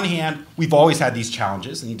 On the one hand, we've always had these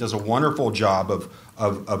challenges, and he does a wonderful job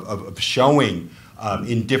of showing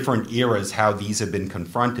in different eras how these have been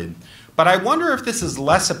confronted. But I wonder if this is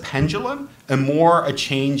less a pendulum and more a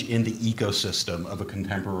change in the ecosystem of a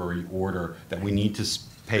contemporary order that we need to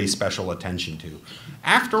pay special attention to.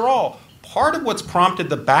 After all, part of what's prompted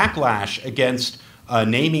the backlash against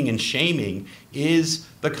naming and shaming is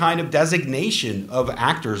the kind of designation of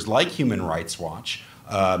actors like Human Rights Watch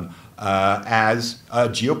as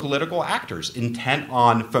geopolitical actors intent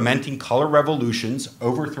on fomenting color revolutions,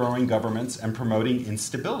 overthrowing governments, and promoting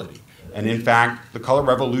instability. And in fact, the color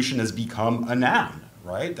revolution has become a noun,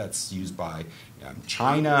 right? That's used by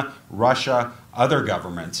China, Russia, other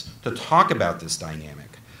governments to talk about this dynamic.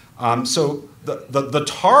 So the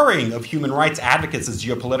tarring of human rights advocates as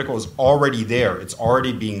geopolitical is already there. It's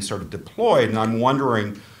already being sort of deployed, and I'm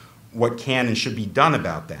wondering what can and should be done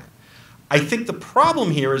about that. I think the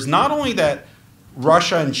problem here is not only that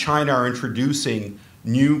Russia and China are introducing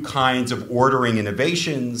new kinds of ordering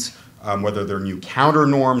innovations, whether they're new counter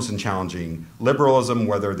norms and challenging liberalism,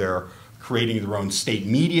 whether they're creating their own state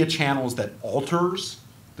media channels that alters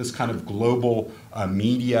this kind of global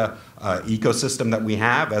media ecosystem that we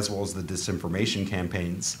have, as well as the disinformation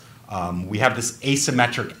campaigns. We have this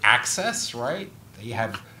asymmetric access, right? They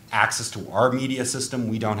have access to our media system.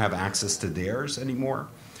 We don't have access to theirs anymore.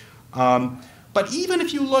 But even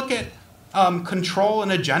if you look at control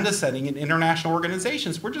and agenda setting in international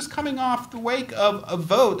organizations, we're just coming off the wake of a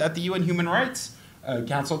vote at the UN Human Rights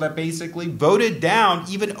Council that basically voted down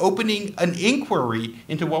even opening an inquiry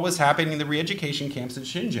into what was happening in the re-education camps in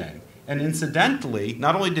Xinjiang. And incidentally,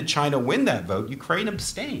 not only did China win that vote, Ukraine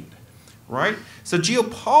abstained, right? So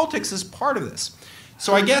geopolitics is part of this.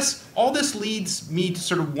 So I guess all this leads me to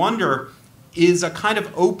sort of wonder, is a kind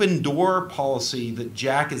of open door policy that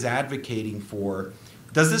Jack is advocating for,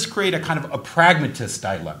 does this create a kind of a pragmatist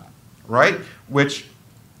dilemma, right? Which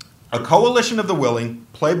a coalition of the willing,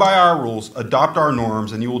 play by our rules, adopt our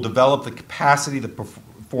norms, and you will develop the capacity, the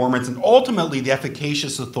performance, and ultimately the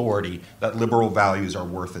efficacious authority that liberal values are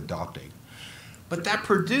worth adopting. But that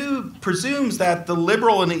presumes that the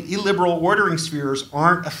liberal and the illiberal ordering spheres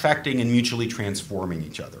aren't affecting and mutually transforming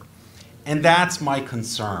each other. And that's my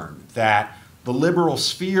concern, that the liberal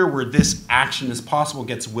sphere where this action is possible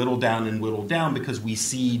gets whittled down because we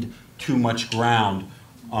cede too much ground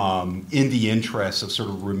in the interest of sort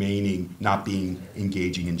of remaining, not being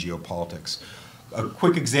engaging in geopolitics. A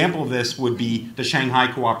quick example of this would be the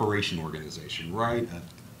Shanghai Cooperation Organization, right? An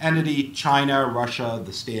entity, China, Russia,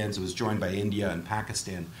 the stands, it was joined by India and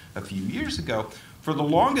Pakistan a few years ago, for the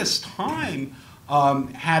longest time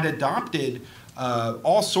had adopted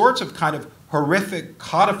all sorts of kind of horrific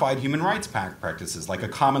codified human rights practices, like a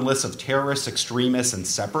common list of terrorists, extremists, and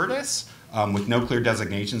separatists, with no clear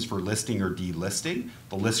designations for listing or delisting.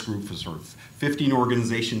 The list group was sort of 15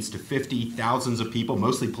 organizations to 50, thousands of people,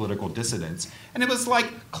 mostly political dissidents. And it was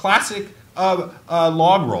like classic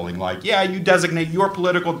log rolling, like, yeah, you designate your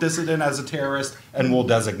political dissident as a terrorist, and we'll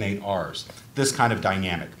designate ours. This kind of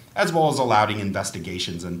dynamic, as well as allowing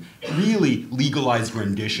investigations and really legalized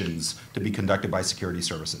renditions to be conducted by security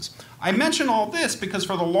services. I mention all this because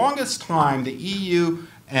for the longest time, the EU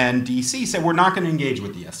and DC said we're not going to engage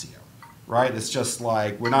with the SCO, right? It's just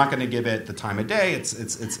like, we're not going to give it the time of day.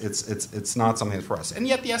 It's not something that's for us. And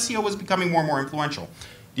yet the SCO was becoming more and more influential.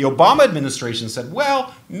 The Obama administration said,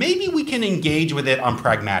 well, maybe we can engage with it on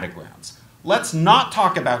pragmatic grounds. Let's not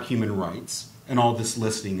talk about human rights and all this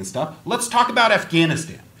listing and stuff. Let's talk about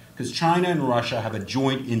Afghanistan, because China and Russia have a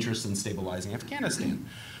joint interest in stabilizing Afghanistan.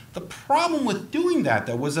 The problem with doing that,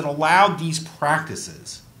 though, was it allowed these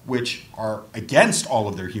practices, which are against all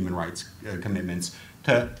of their human rights commitments,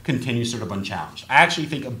 to continue sort of unchallenged. I actually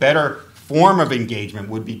think a better form of engagement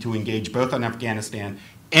would be to engage both on Afghanistan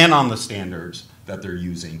and on the standards that they're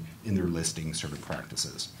using in their listing sort of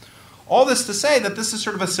practices. All this to say that this is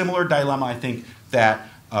sort of a similar dilemma, I think, that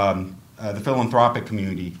the philanthropic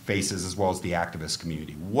community faces, as well as the activist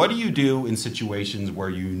community. What do you do in situations where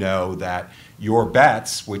you know that your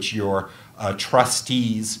bets, which your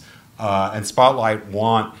trustees and Spotlight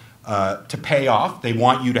want to pay off, they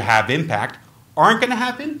want you to have impact, aren't going to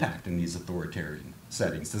have impact in these authoritarian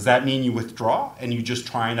settings? Does that mean you withdraw and you just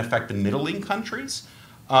try and affect the middling countries?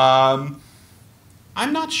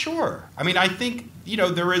 I'm not sure. I mean, I think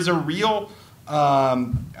there is a real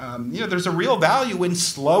there's a real value in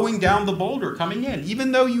slowing down the boulder coming in,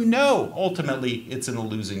 even though ultimately it's in a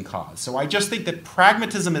losing cause. So I just think that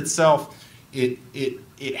pragmatism itself, it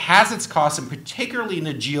has its costs, and particularly in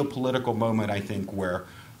a geopolitical moment, I think, where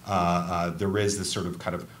there is this sort of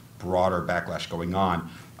kind of broader backlash going on.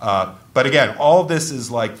 But again, all this is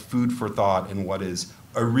like food for thought in what is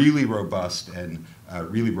a really robust and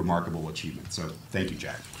really remarkable achievement. So thank you,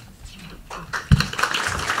 Jack.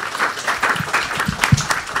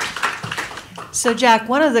 So, Jack,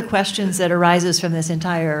 one of the questions that arises from this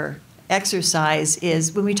entire exercise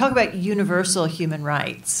is when we talk about universal human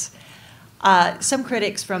rights, some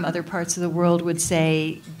critics from other parts of the world would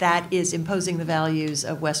say that is imposing the values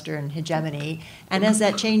of Western hegemony. And as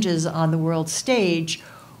that changes on the world stage,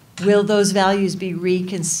 will those values be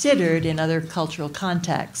reconsidered in other cultural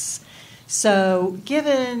contexts? So,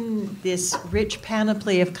 given this rich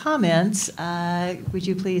panoply of comments, would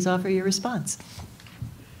you please offer your response?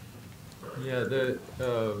 Yeah,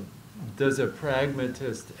 does a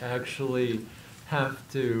pragmatist actually have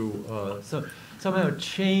to somehow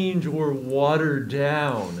change or water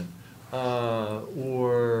down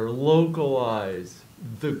or localize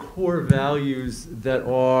the core values that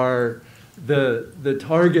are the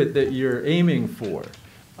target that you're aiming for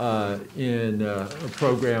in a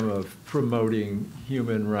program of promoting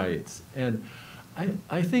human rights? And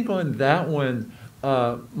I think on that one,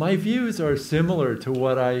 my views are similar to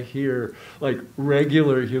what I hear like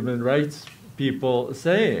regular human rights people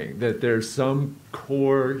saying, that there's some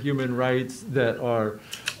core human rights that are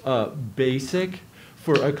basic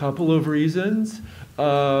for a couple of reasons.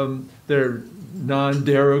 They're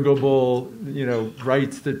non-derogable,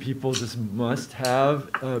 rights that people just must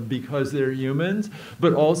have because they're humans,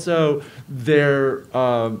 but also they're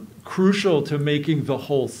crucial to making the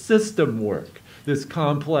whole system work. This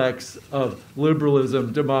complex of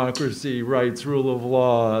liberalism, democracy, rights, rule of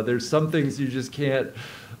law. There's some things you just can't,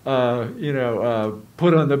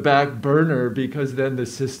 put on the back burner because then the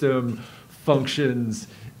system functions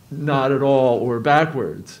not at all or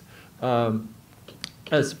backwards.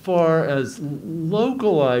 As far as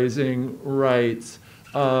localizing rights,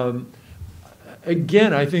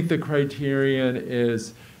 again, I think the criterion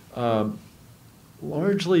is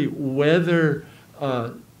largely whether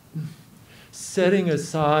setting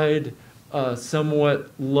aside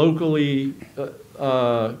somewhat locally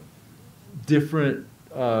different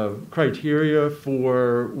criteria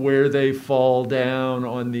for where they fall down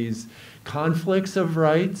on these conflicts of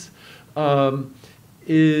rights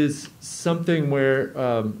is something where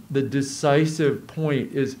the decisive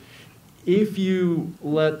point is if you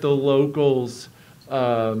let the locals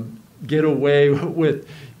get away with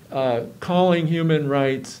calling human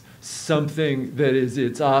rights something that is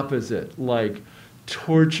its opposite, like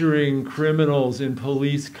torturing criminals in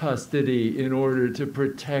police custody in order to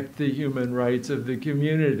protect the human rights of the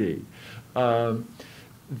community, then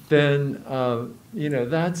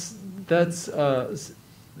that's an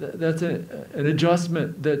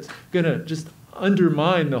adjustment that's going to just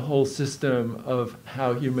undermine the whole system of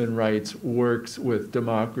how human rights works with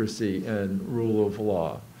democracy and rule of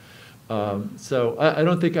law. So I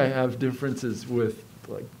don't think I have differences with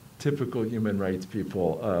like typical human rights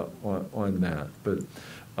people on that. But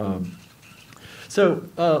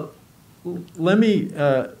let me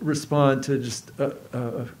respond to just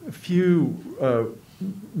a few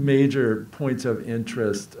major points of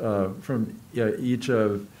interest from each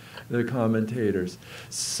of the commentators.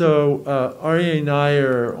 So Aryeh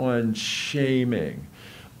Neier on shaming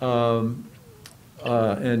and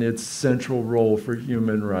its central role for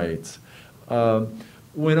human rights.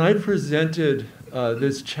 When I presented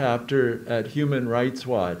this chapter at Human Rights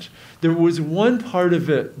Watch, there was one part of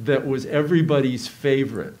it that was everybody's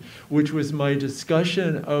favorite, which was my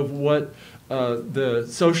discussion of what the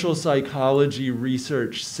social psychology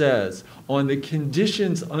research says on the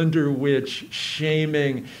conditions under which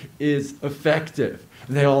shaming is effective.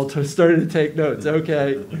 And they all started to take notes.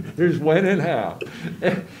 Okay, here's when and how.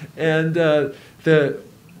 And the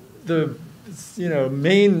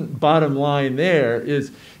main bottom line there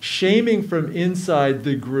is shaming from inside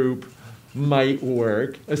the group might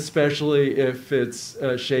work, especially if it's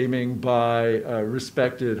shaming by a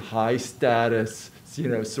respected high status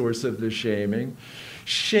source of the shaming.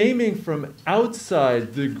 Shaming from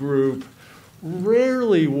outside the group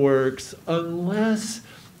rarely works unless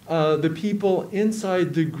the people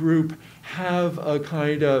inside the group have a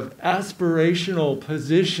kind of aspirational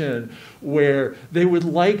position where they would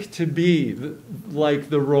like to be like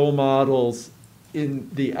the role models in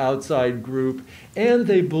the outside group, and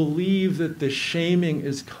they believe that the shaming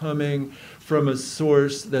is coming from a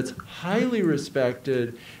source that's highly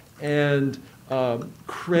respected and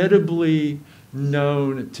credibly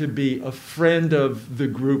known to be a friend of the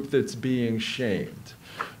group that's being shamed.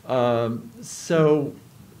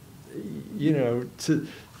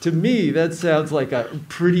 To me, that sounds like a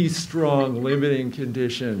pretty strong limiting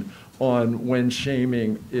condition on when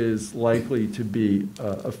shaming is likely to be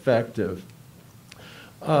effective.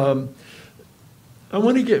 I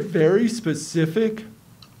want to get very specific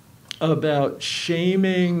about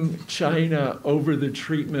shaming China over the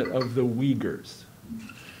treatment of the Uyghurs.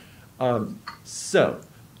 So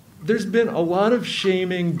there's been a lot of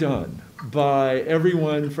shaming done by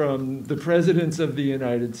everyone from the presidents of the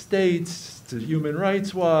United States to Human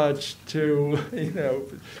Rights Watch to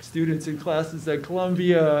students in classes at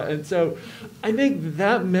Columbia, and so I think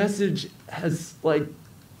that message has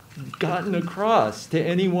gotten across to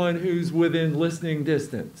anyone who's within listening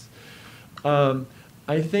distance.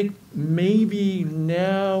 I think maybe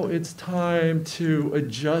now it's time to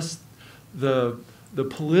adjust the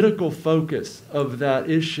political focus of that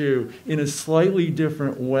issue in a slightly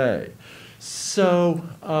different way. So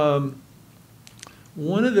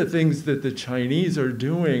one of the things that the Chinese are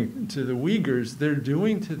doing to the Uyghurs, they're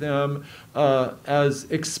doing to them as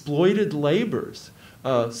exploited laborers,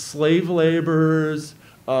 slave laborers,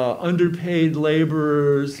 underpaid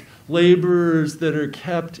laborers, laborers that are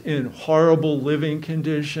kept in horrible living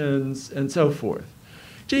conditions, and so forth.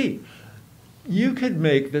 Gee, you could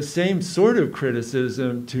make the same sort of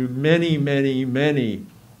criticism to many, many, many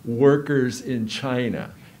workers in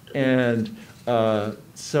China. And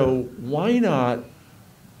so why not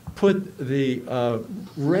put the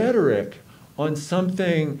rhetoric on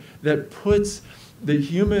something that puts the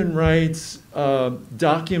human rights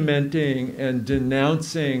documenting and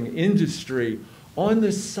denouncing industry on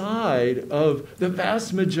the side of the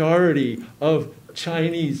vast majority of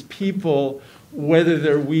Chinese people, whether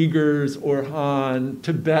they're Uyghurs or Han,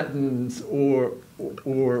 Tibetans or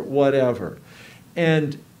whatever.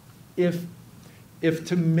 And if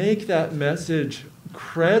to make that message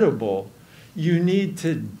credible, you need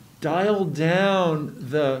to dial down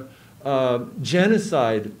the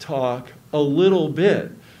genocide talk a little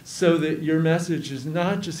bit so that your message is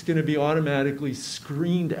not just going to be automatically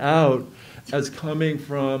screened out as coming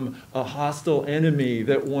from a hostile enemy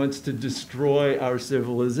that wants to destroy our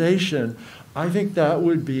civilization. I think that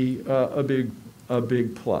would be a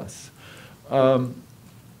big plus. One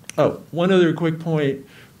other quick point.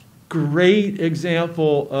 Great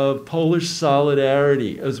example of Polish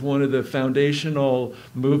solidarity as one of the foundational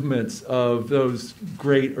movements of those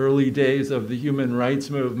great early days of the human rights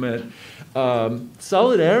movement.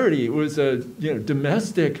 Solidarity was a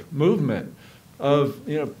domestic movement of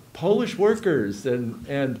Polish workers,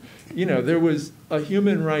 and there was a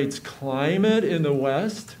human rights climate in the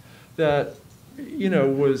West that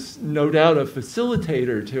was no doubt a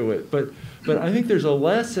facilitator to it, but I think there's a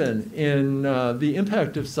lesson in the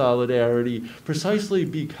impact of solidarity precisely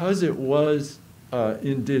because it was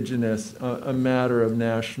indigenous, a matter of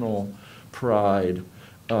national pride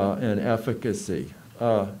and efficacy.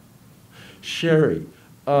 Sheri,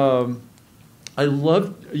 I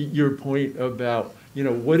loved your point about,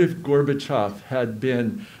 what if Gorbachev had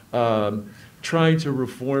been trying to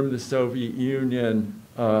reform the Soviet Union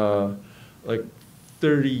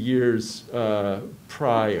 30 years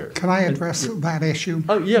prior. Can I address that issue?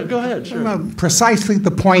 Oh, yeah, go ahead, sure. Precisely the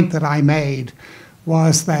point that I made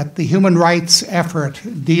was that the human rights effort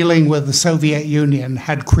dealing with the Soviet Union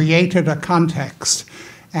had created a context,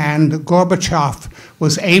 and Gorbachev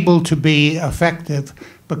was able to be effective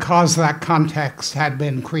because that context had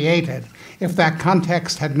been created. If that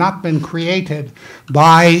context had not been created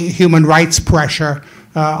by human rights pressure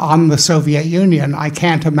on the Soviet Union, I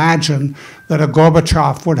can't imagine that a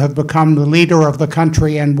Gorbachev would have become the leader of the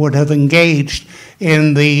country and would have engaged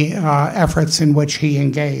in the efforts in which he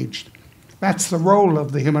engaged. That's the role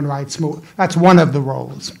of the human rights movement. That's one of the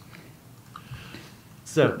roles.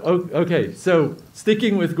 So, okay, so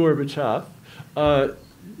sticking with Gorbachev,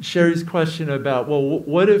 Sheri's question about,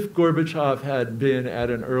 what if Gorbachev had been at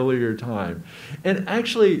an earlier time? And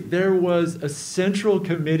actually, there was a Central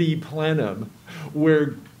Committee plenum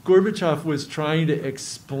where Gorbachev was trying to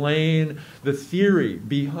explain the theory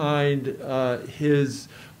behind his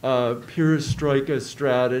perestroika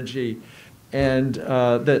strategy, and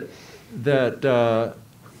that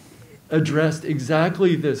addressed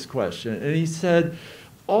exactly this question. And he said,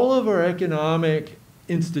 all of our economic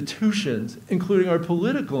institutions, including our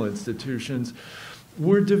political institutions,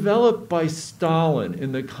 were developed by Stalin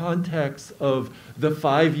in the context of the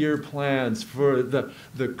 5-year plans for the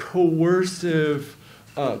coercive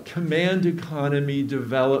command economy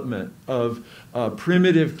development of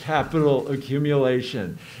primitive capital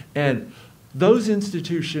accumulation. And those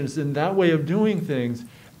institutions and that way of doing things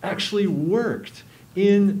actually worked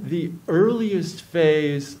in the earliest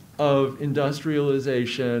phase of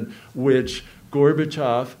industrialization, which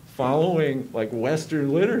Gorbachev, following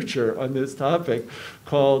Western literature on this topic,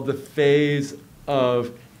 called the phase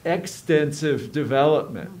of extensive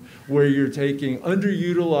development, where you're taking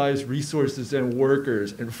underutilized resources and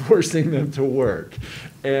workers and forcing them to work.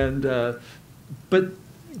 And but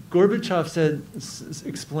Gorbachev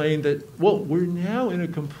explained that, well, we're now in a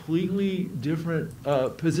completely different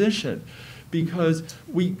position because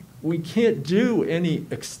we can't do any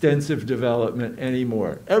extensive development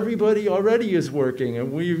anymore. Everybody already is working,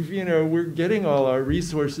 and we're getting all our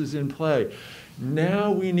resources in play.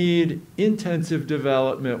 Now we need intensive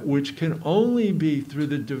development, which can only be through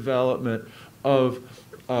the development of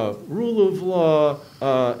rule of law,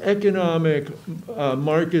 economic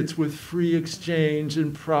markets with free exchange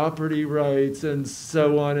and property rights and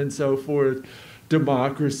so on and so forth,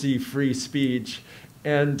 democracy, free speech.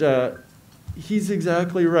 And he's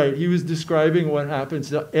exactly right. He was describing what happens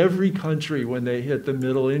to every country when they hit the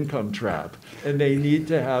middle income trap, and they need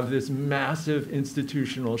to have this massive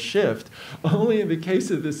institutional shift. Only in the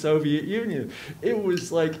case of the Soviet Union, it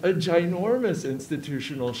was like a ginormous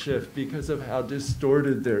institutional shift because of how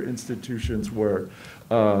distorted their institutions were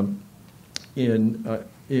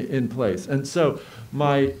in place. And so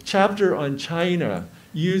my chapter on China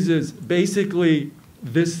uses basically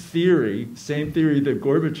this theory, same theory that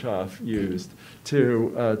Gorbachev used,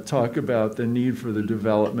 to talk about the need for the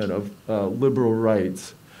development of liberal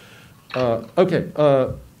rights. The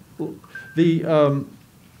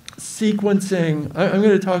sequencing, I'm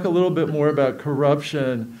going to talk a little bit more about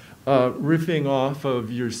corruption, riffing off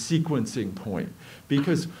of your sequencing point,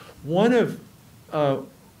 because one of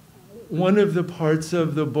the parts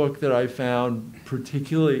of the book that I found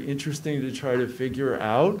particularly interesting to try to figure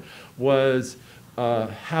out was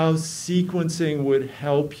how sequencing would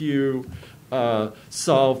help you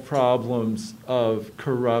solve problems of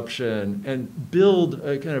corruption and build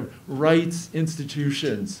a kind of rights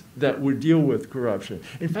institutions that would deal with corruption.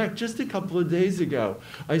 In fact, just a couple of days ago,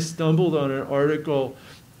 I stumbled on an article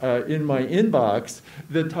in my inbox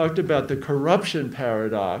that talked about the corruption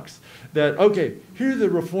paradox, that, okay, here are the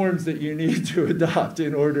reforms that you need to adopt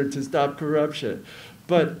in order to stop corruption.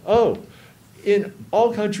 But, in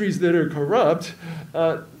all countries that are corrupt,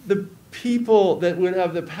 the people that would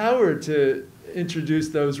have the power to introduce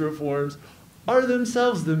those reforms are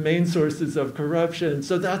themselves the main sources of corruption,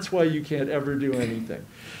 so that's why you can't ever do anything.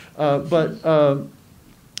 But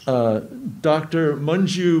Dr.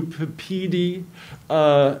 Manju Pipidi,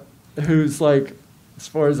 who's like, as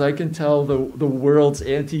far as I can tell, the world's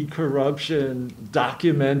anti-corruption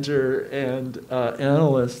documenter and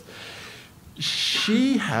analyst,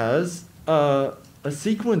 she has a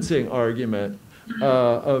sequencing argument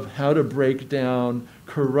of how to break down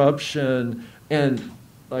corruption and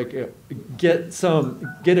get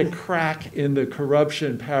a crack in the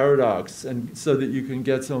corruption paradox, and so that you can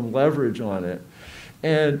get some leverage on it.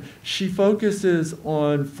 And she focuses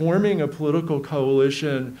on forming a political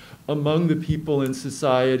coalition among the people in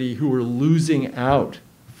society who are losing out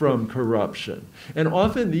from corruption. And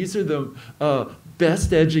often these are the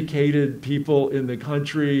best educated people in the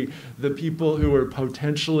country, the people who are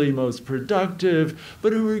potentially most productive,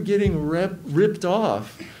 but who are getting ripped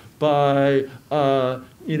off by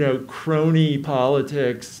crony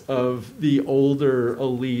politics of the older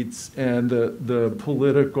elites and the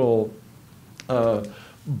political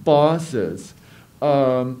bosses.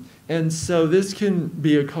 And so this can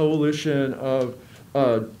be a coalition of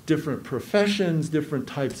different professions, different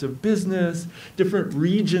types of business, different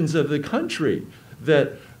regions of the country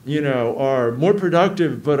that are more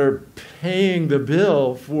productive but are paying the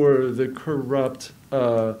bill for the corrupt,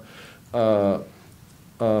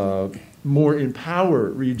 more in power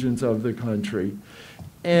regions of the country.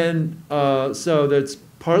 And so that's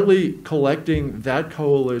partly collecting that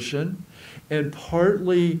coalition and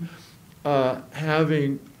partly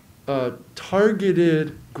having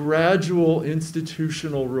targeted gradual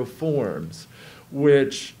institutional reforms,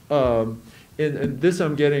 which, and this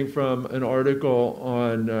I'm getting from an article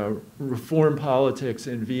on reform politics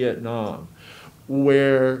in Vietnam,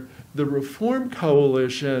 where the Reform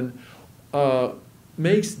Coalition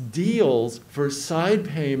makes deals for side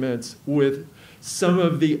payments with some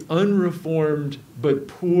of the unreformed but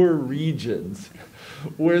poor regions,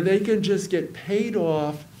 where they can just get paid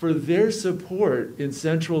off for their support in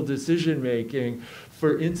central decision-making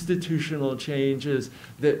for institutional changes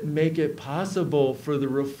that make it possible for the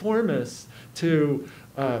reformists to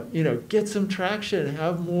get some traction,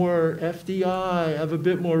 have more FDI, have a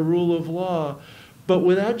bit more rule of law, but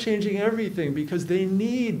without changing everything, because they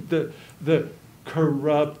need the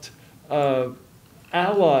corrupt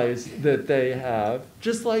allies that they have,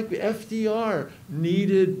 just like FDR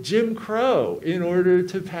needed Jim Crow in order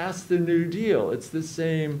to pass the New Deal. It's the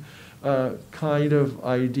same kind of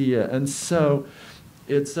idea. And so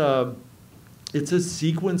it's a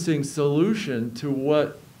sequencing solution to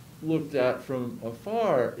what, looked at from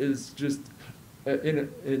afar, is just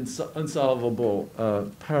unsolvable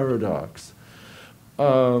paradox.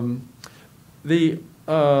 On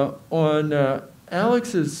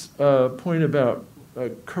Alex's point about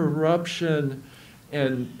corruption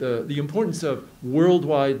and the importance of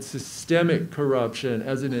worldwide systemic corruption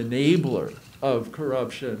as an enabler of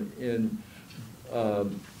corruption in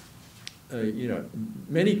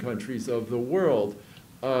many countries of the world,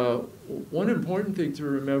 one important thing to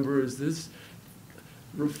remember is this: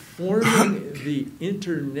 reforming the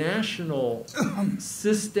international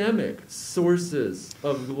systemic sources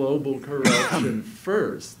of global corruption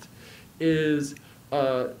first is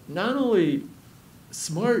not only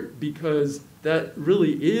smart because that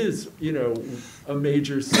really is, a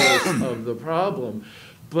major source of the problem,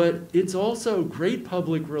 but it's also great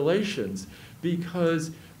public relations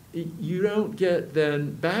because you don't get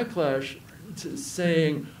then backlash to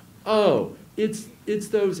saying, oh, it's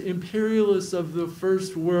those imperialists of the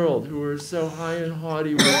first world who are so high and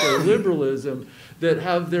haughty with their liberalism that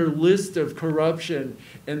have their list of corruption,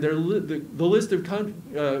 and the list of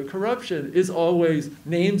corruption is always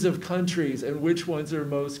names of countries and which ones are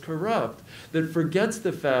most corrupt, that forgets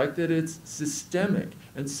the fact that it's systemic.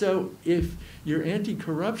 And so if your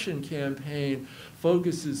anti-corruption campaign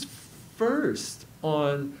focuses first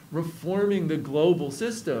on reforming the global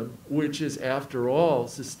system, which is, after all,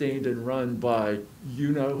 sustained and run by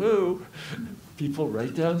you-know-who, people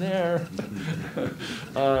right down there,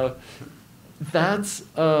 that's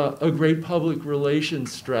a great public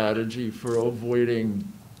relations strategy for avoiding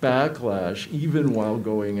backlash, even while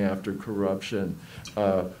going after corruption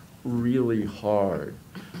really hard.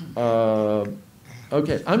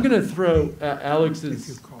 Okay, I'm going to throw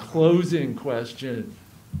Alex's closing question,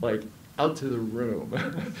 out to the room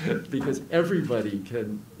because everybody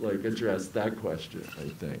can address that question, I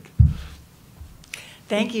think.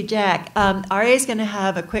 Thank you, Jack. Aryeh is going to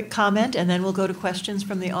have a quick comment, and then we'll go to questions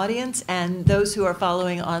from the audience, and those who are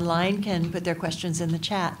following online can put their questions in the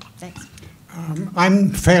chat. Thanks.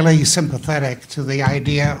 I'm fairly sympathetic to the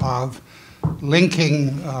idea of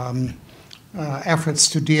linking efforts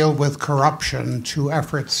to deal with corruption to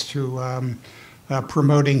efforts to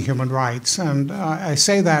promoting human rights. And I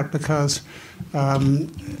say that because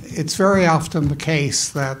it's very often the case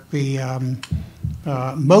that the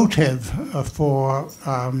motive for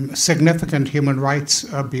significant human rights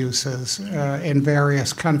abuses in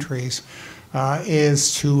various countries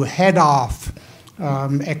is to head off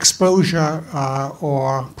exposure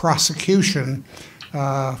or prosecution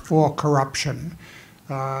for corruption.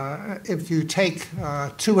 If you take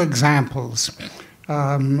two examples,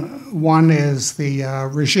 one is the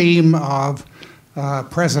regime of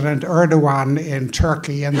President Erdogan in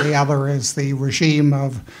Turkey, and the other is the regime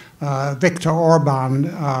of Viktor Orban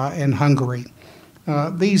in Hungary.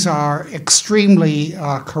 These are extremely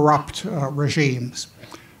corrupt regimes.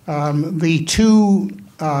 The two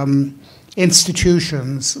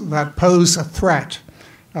institutions that pose a threat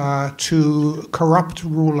to corrupt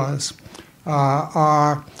rulers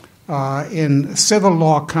are in civil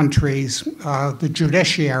law countries, the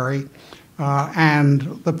judiciary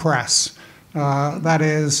and the press. That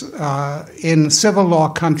is, in civil law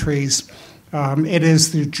countries, it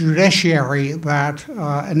is the judiciary that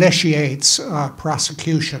initiates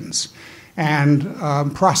prosecutions. And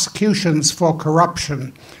prosecutions for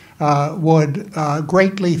corruption would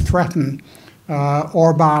greatly threaten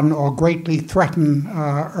Orban or greatly threaten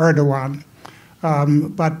Erdogan.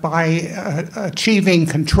 But by achieving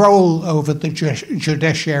control over the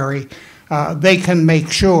judiciary, they can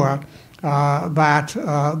make sure that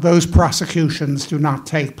those prosecutions do not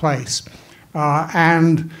take place.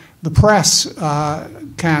 And the press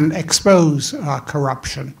can expose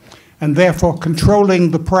corruption. And therefore,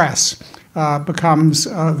 controlling the press becomes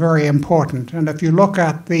very important. And if you look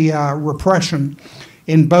at the repression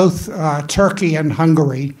in both Turkey and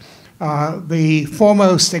Hungary, the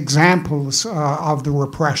foremost examples of the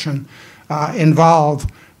repression involve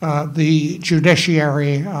the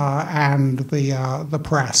judiciary and the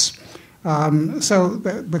press. So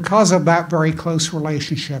because of that very close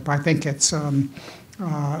relationship, I think it's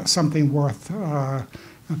something worth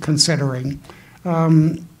considering.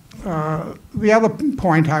 The other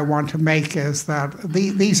point I want to make is that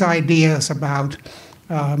these ideas about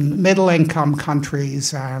middle-income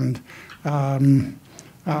countries and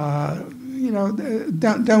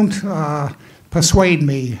don't persuade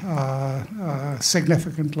me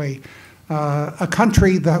significantly. A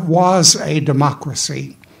country that was a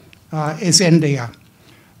democracy is India.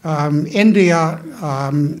 India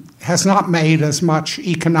has not made as much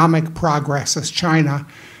economic progress as China,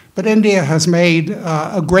 But India has made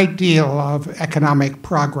a great deal of economic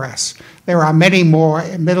progress. There are many more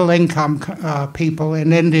middle-income people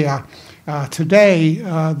in India today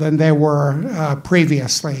than there were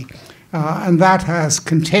previously. And that has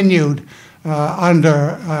continued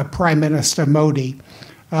under Prime Minister Modi.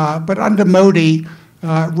 But under Modi,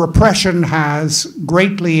 repression has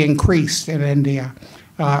greatly increased in India.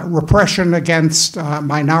 Repression against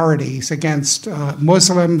minorities, against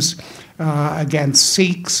Muslims, against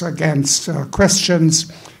Sikhs, against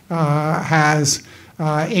Christians has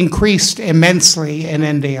increased immensely in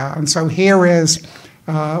India. And so here is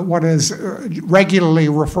what is regularly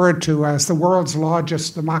referred to as the world's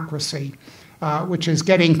largest democracy, which is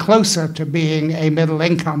getting closer to being a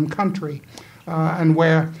middle-income country, and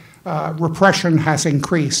where repression has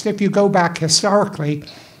increased. If you go back historically,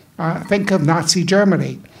 think of Nazi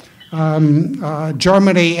Germany.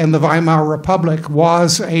 Germany in the Weimar Republic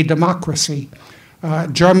was a democracy.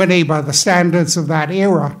 Germany, by the standards of that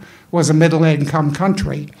era, was a middle-income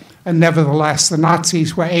country. And nevertheless, the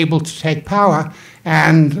Nazis were able to take power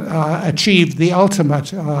and achieve the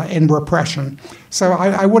ultimate in repression. So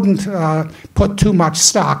I wouldn't put too much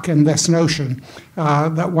stock in this notion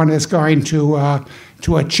that one is going to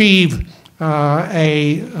achieve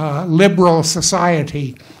a liberal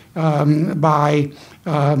society by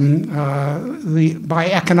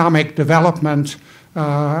economic development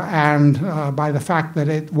and by the fact that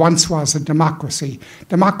it once was a democracy.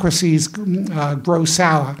 Democracies grow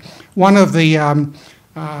sour. One of the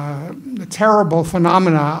terrible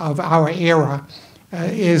phenomena of our era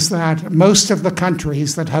is that most of the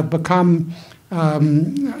countries that have become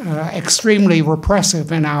extremely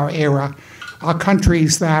repressive in our era are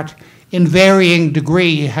countries that in varying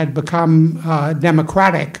degree had become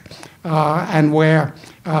democratic, and where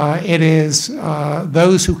it is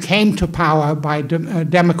those who came to power by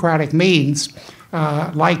democratic means,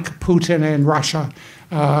 like Putin in Russia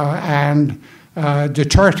and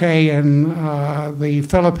Duterte in the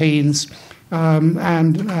Philippines,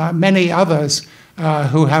 and many others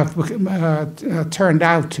who have turned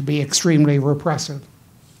out to be extremely repressive.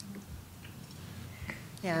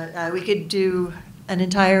 Yeah, we could do an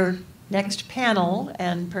entire next panel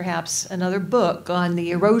and perhaps another book on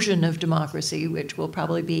the erosion of democracy, which will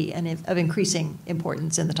probably be of increasing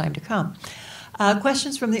importance in the time to come.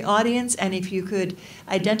 Questions from the audience, and if you could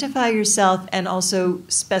identify yourself and also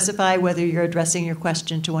specify whether you're addressing your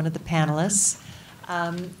question to one of the panelists.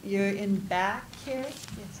 You're in back here.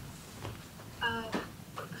 Yes.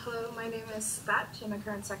 Hello, my name is Thatch. I'm a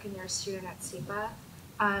current second-year student at SIPA.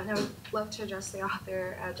 And I would love to address the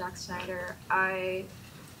author, Jack Snyder.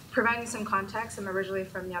 Providing some context, I'm originally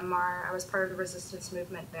from Myanmar. I was part of the resistance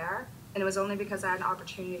movement there, and it was only because I had an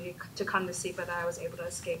opportunity to come to SIPA that I was able to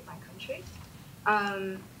escape my country.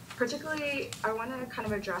 Particularly, I want to kind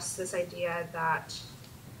of address this idea that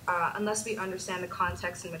unless we understand the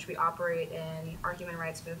context in which we operate in, our human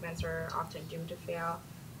rights movements are often doomed to fail.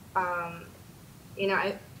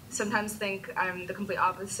 I sometimes think I'm the complete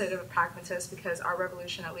opposite of a pragmatist, because our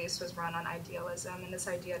revolution at least was run on idealism and this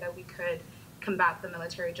idea that we could combat the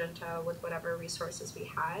military junta with whatever resources we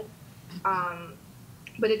had.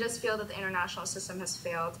 But it does feel that the international system has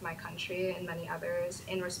failed my country and many others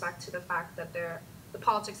in respect to the fact that the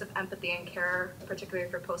politics of empathy and care,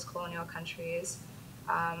 particularly for post-colonial countries,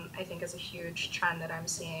 I think is a huge trend that I'm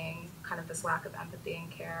seeing, kind of this lack of empathy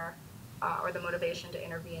and care, or the motivation to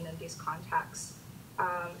intervene in these contexts.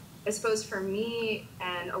 I suppose for me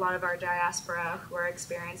and a lot of our diaspora who are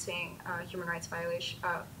experiencing human rights violations,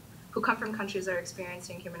 who come from countries that are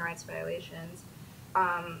experiencing human rights violations,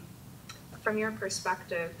 from your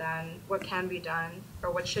perspective then, what can be done or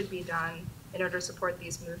what should be done in order to support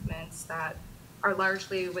these movements that are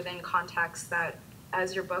largely within contexts that,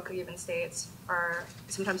 as your book even states, are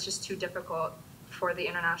sometimes just too difficult for the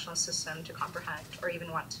international system to comprehend or even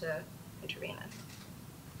want to intervene in?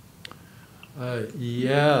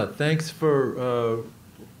 Yeah, thanks for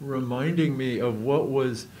reminding me of what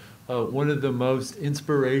was one of the most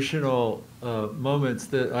inspirational moments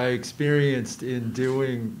that I experienced in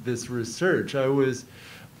doing this research. I was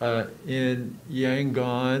in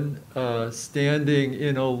Yangon, standing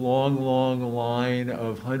in a long, long line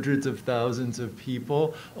of hundreds of thousands of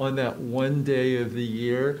people on that one day of the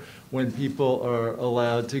year when people are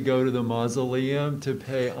allowed to go to the mausoleum to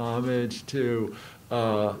pay homage to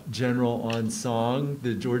General On Song,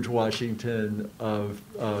 the George Washington of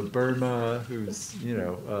Burma, who's,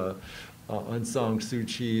 Aung San Suu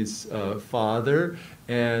Kyi's father,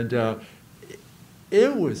 and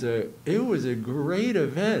it was a great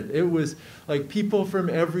event. It was like people from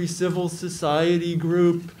every civil society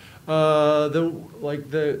group,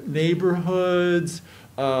 the neighborhoods,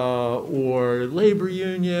 or labor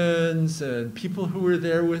unions and people who were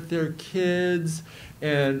there with their kids.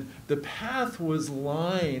 And the path was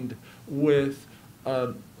lined with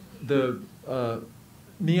the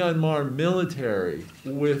Myanmar military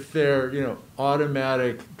with their,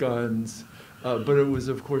 automatic guns. But it was,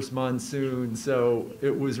 of course, monsoon, so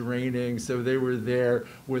it was raining, so they were there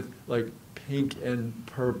with, like, pink and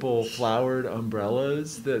purple flowered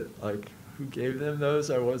umbrellas that, like, who gave them those?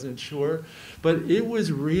 I wasn't sure. But it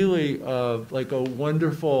was really like a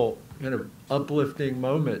wonderful kind of uplifting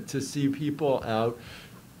moment to see people out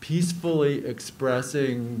peacefully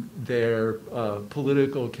expressing their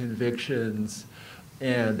political convictions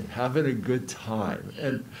and having a good time.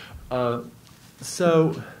 And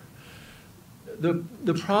so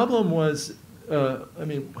the problem was,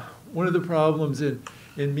 one of the problems in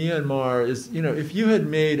Myanmar is, if you had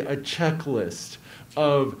made a checklist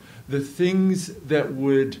of the things that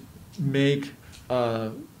would make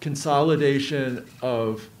consolidation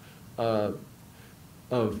of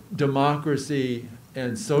democracy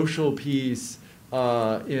and social peace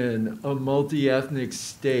in a multi-ethnic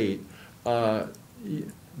state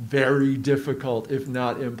very difficult, if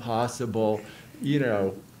not impossible,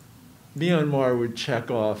 Myanmar would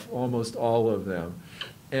check off almost all of them.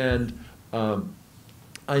 And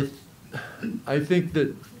I think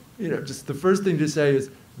that, just the first thing to say is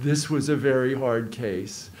this was a very hard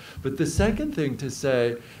case. But the second thing to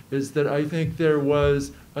say is that I think there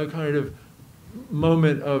was a kind of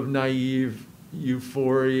moment of naive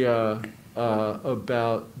euphoria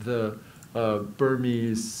about the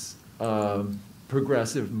Burmese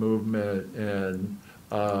progressive movement and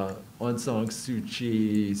Aung San Suu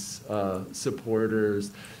Kyi's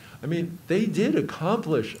supporters. They did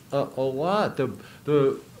accomplish a lot.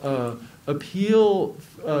 The appeal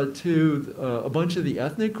to a bunch of the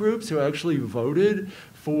ethnic groups who actually voted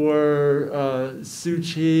for Suu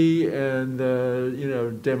Kyi and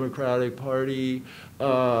the Democratic Party,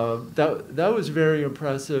 that was very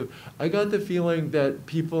impressive. I got the feeling that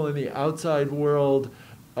people in the outside world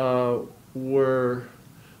were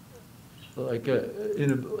like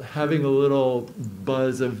having a little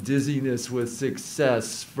buzz of dizziness with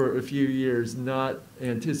success for a few years, not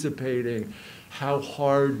anticipating how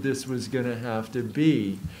hard this was going to have to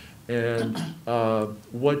be, and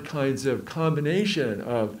what kinds of combination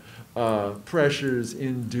of pressures,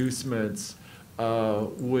 inducements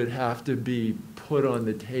would have to be put on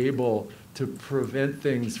the table to prevent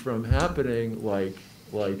things from happening like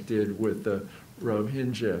did with the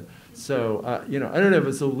Rohingya. So, I don't have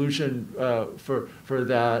a solution for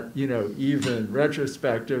that, even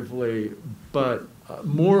retrospectively, but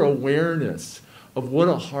more awareness of what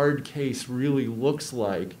a hard case really looks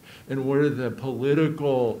like and what are the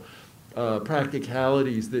political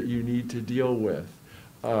practicalities that you need to deal with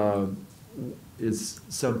is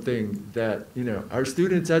something that, our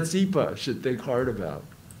students at SIPA should think hard about.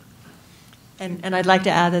 And I'd like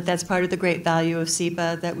to add that that's part of the great value of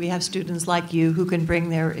SIPA, that we have students like you who can bring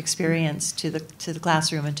their experience to the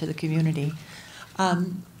classroom and to the community.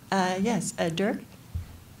 Yes, Dirk?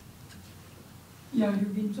 Yeah,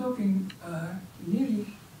 you've been talking nearly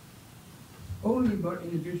only about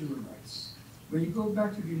individual rights. When you go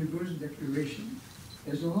back to the Universal Declaration,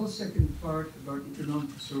 there's a whole second part about economic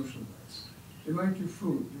and social rights. The right to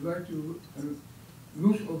food, the right to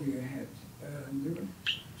roof over your head,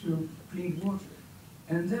 to clean water.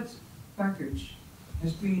 And that package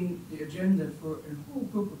has been the agenda for a whole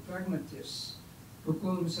group of pragmatists who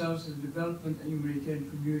call themselves the Development and Humanitarian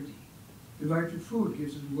Community. The right to food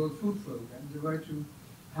gives us the World Food Program, the right to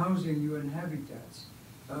housing, UN habitats.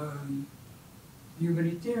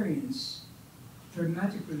 Humanitarians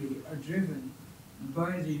pragmatically are driven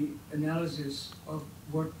by the analysis of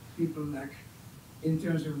what people lack in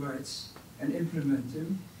terms of rights and implement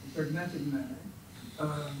them in a pragmatic manner.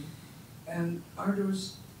 And are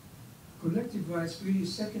those collective rights really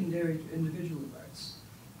secondary to individual rights?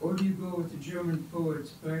 Or do you go with the German poet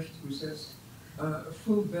Brecht, who says a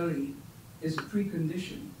full belly is a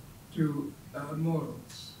precondition to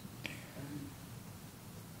morals?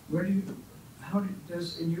 How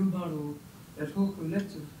does, in your model, that whole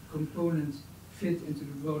collective component fit into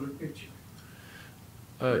the broader picture?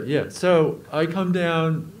 Yeah, so I come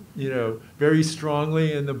down, very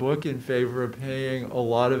strongly in the book in favor of paying a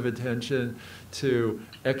lot of attention to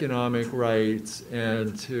economic rights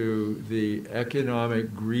and to the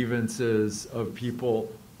economic grievances of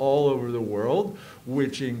people all over the world,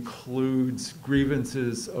 which includes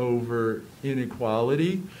grievances over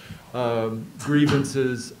inequality,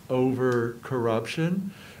 grievances over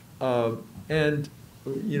corruption, and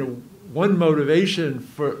one motivation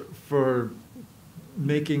for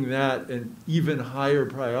making that an even higher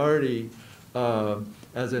priority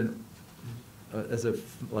as a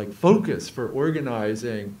focus for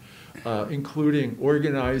organizing, including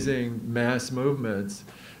organizing mass movements,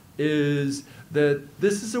 is that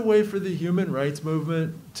this is a way for the human rights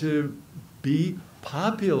movement to be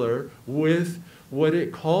popular with what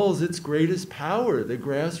it calls its greatest power, the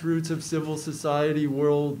grassroots of civil society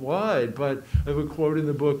worldwide. But I have a quote in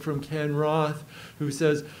the book from Ken Roth, who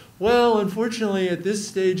says, well, unfortunately, at this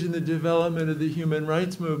stage in the development of the human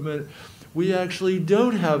rights movement, we actually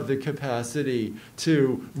don't have the capacity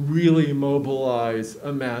to really mobilize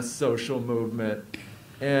a mass social movement.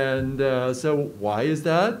 And so why is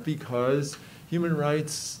that? Because human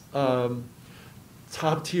rights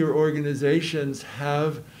top-tier organizations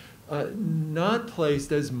have not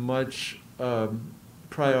placed as much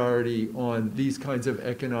priority on these kinds of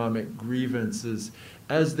economic grievances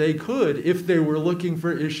as they could if they were looking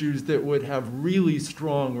for issues that would have really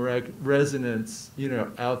strong resonance,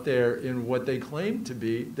 out there in what they claim to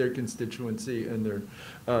be their constituency and their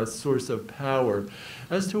source of power.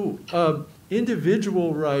 As to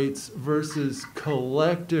individual rights versus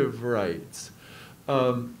collective rights,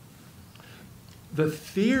 the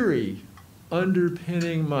theory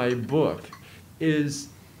underpinning my book is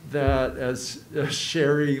that, as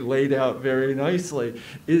Sheri laid out very nicely,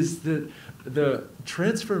 is that the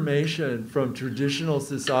transformation from traditional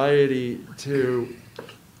society to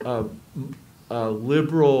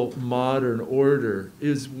liberal modern order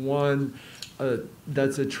is one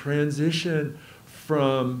that's a transition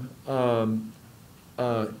from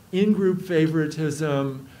in-group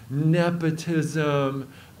favoritism,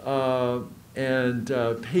 nepotism, and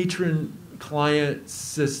patron-client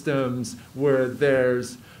systems where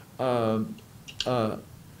there's an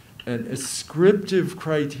ascriptive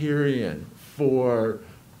criterion for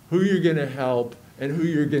who you're going to help and who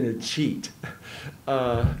you're going to cheat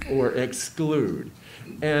or exclude.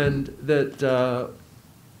 And that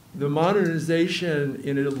the modernization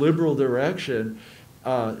in a liberal direction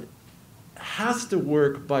has to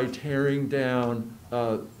work by tearing down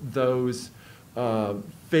those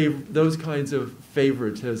kinds of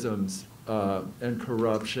favoritisms and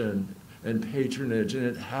corruption and patronage, and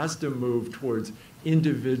it has to move towards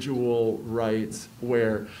individual rights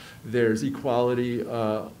where there's equality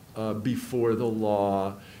before the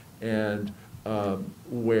law, and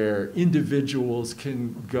where individuals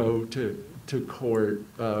can go to court.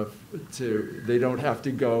 They don't have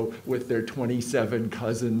to go with their 27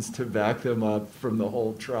 cousins to back them up from the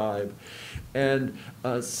whole tribe. And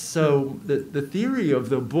so the theory of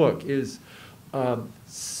the book is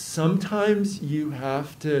sometimes you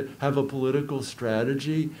have to have a political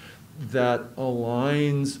strategy that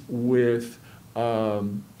aligns with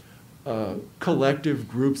collective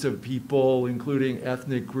groups of people, including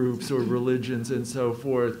ethnic groups or religions and so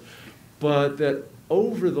forth, but that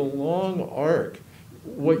over the long arc,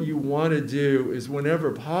 what you want to do is,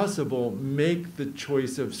 whenever possible, make the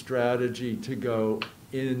choice of strategy to go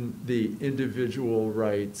in the individual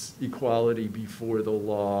rights, equality before the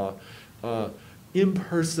law,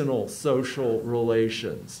 impersonal social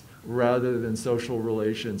relations, rather than social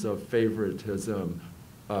relations of favoritism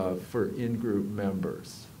for in-group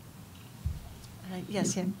members.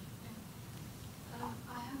 Yes, Him. I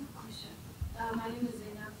have a question. My name is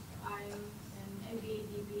Zainab. I'm an MBA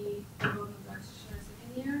DB development practitioner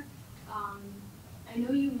second year. I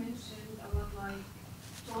know you mentioned about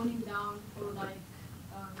toning down or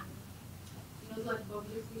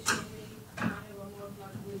publicly shaming or more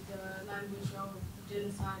with the language of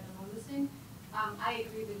genocide and all this thing. I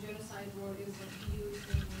agree the genocide word is a huge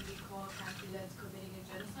thing when we call a country that's committing a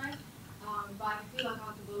genocide. But I feel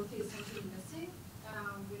accountability is something missing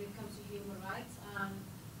when it comes to human rights. And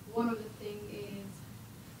one of the things is,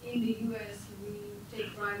 in the U.S., we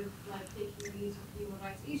take pride of taking leads of human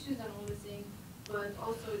rights issues and all this thing, but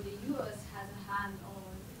also the U.S. has a hand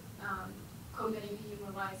on committing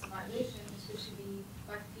human rights violations, especially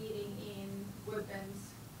by feeding in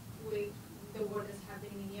weapons with the war that's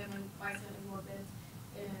happening in Yemen, by selling weapons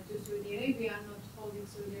to Saudi Arabia and not holding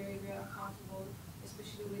Saudi Arabia accountable,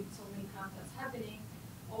 especially with so many crimes that's happening.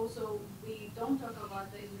 Also, we don't talk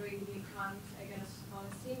about the Israeli crimes against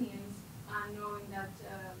Palestinians, and knowing that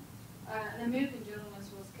an American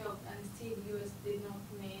journalist was killed, and still U.S. did not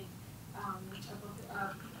make a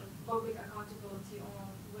public accountability on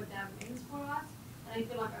what that means for us. And I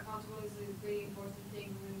feel like accountability is a very important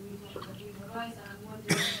thing when we talk about human rights, and I'm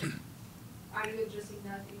wondering, are you addressing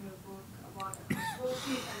that in your book about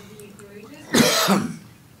accountability and being courageous?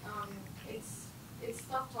 It's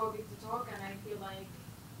tough topic to talk, and I feel like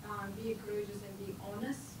being courageous and being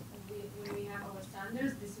honest when we have our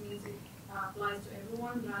standards, this means applies to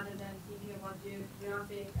everyone rather than thinking about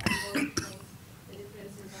geographic and the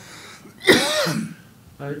differences.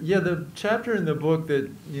 Yeah, the chapter in the book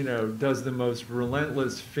that does the most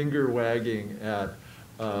relentless finger wagging at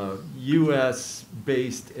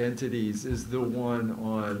U.S.-based entities is the one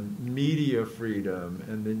on media freedom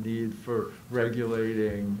and the need for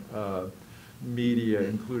regulating media,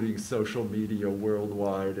 including social media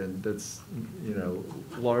worldwide, and that's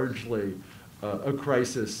largely a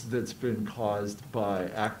crisis that's been caused by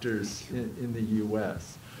actors in the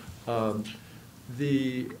U.S.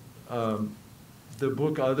 The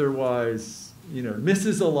book otherwise,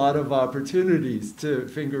 misses a lot of opportunities to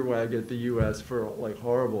finger wag at the U.S. for like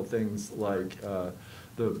horrible things like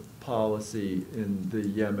the policy in the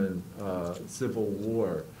Yemen civil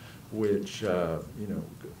war, which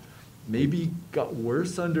maybe got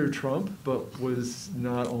worse under Trump, but was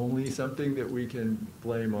not only something that we can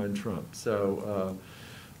blame on Trump. So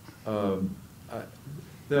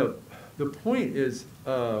the point is,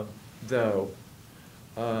 though,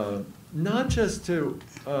 not just to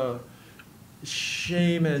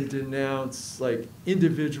shame and denounce like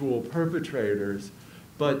individual perpetrators,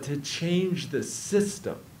 but to change the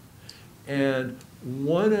system. And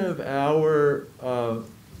one of our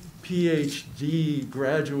PhD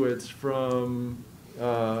graduates from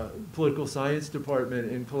political science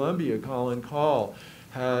department in Columbia, Colin Call,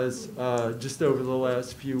 has just over the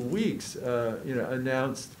last few weeks,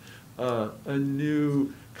 announced a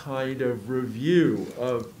new kind of review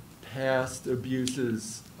of past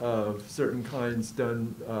abuses of certain kinds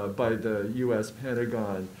done by the U.S.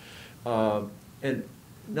 Pentagon, and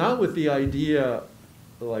not with the idea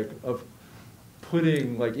like of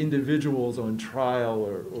putting like individuals on trial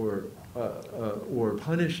or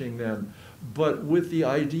punishing them, but with the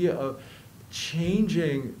idea of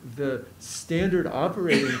changing the standard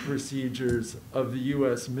operating procedures of the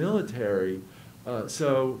U.S. military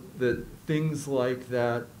so that things like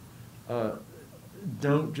that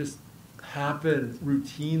don't just happen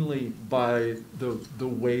routinely by the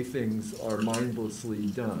way things are mindlessly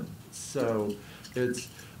done. So it's,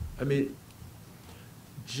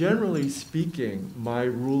 generally speaking, my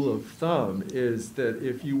rule of thumb is that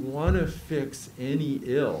if you want to fix any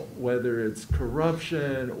ill, whether it's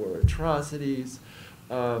corruption or atrocities,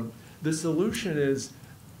 the solution is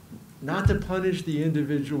not to punish the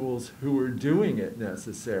individuals who are doing it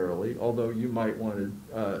necessarily, although you might want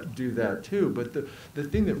to do that too. But the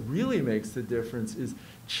thing that really makes the difference is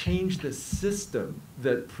change the system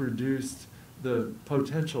that produced the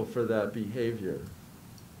potential for that behavior.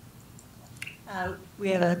 We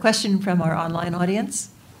have a question from our online audience.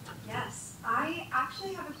 Yes, I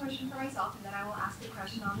actually have a question for myself, and then I will ask a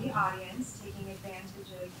question on the audience, taking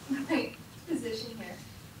advantage of my position here.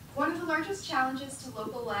 One of the largest challenges to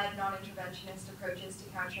local-led, non-interventionist approaches to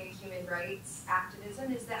countering human rights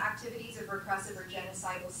activism is the activities of repressive or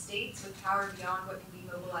genocidal states with power beyond what can be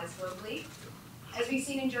mobilized locally. As we've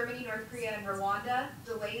seen in Germany, North Korea, and Rwanda,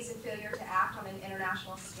 delays and failure to act on an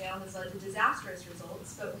international scale has led to disastrous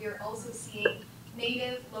results, but we are also seeing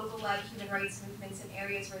native, local-led human rights movements in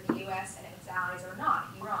areas where the U.S. and its allies are not,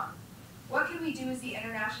 Iran. What can we do as the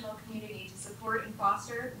international community to support and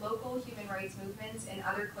foster local human rights movements in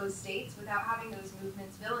other closed states without having those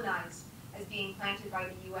movements villainized as being planted by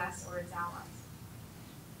the U.S. or its allies?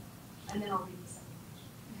 And then I'll read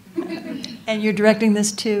the second question. And you're directing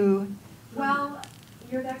this to? Well,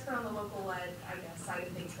 you're the expert on the local-led, I guess, side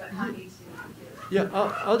of things, but happy to hear it.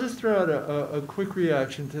 Yeah, I'll just throw out a quick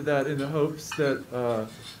reaction to that in the hopes that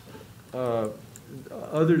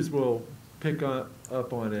others will pick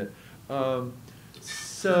up on it.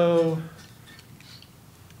 So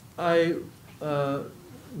I,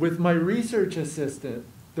 with my research assistant,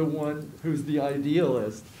 the one who's the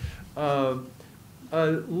idealist, I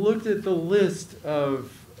looked at the list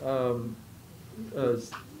of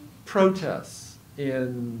protests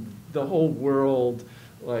in the whole world,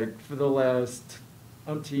 like for the last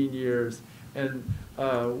umpteen years, and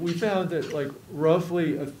we found that like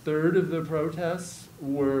roughly a third of the protests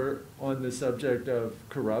were on the subject of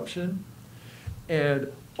corruption,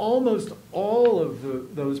 and almost all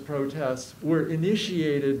of those protests were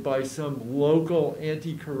initiated by some local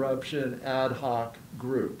anti-corruption ad hoc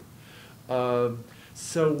group.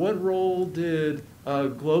 So what role did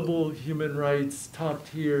global human rights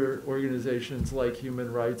top-tier organizations like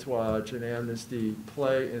Human Rights Watch and Amnesty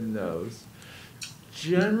play in those?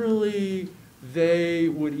 Generally, they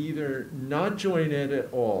would either not join in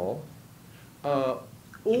at all,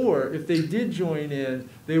 or if they did join in,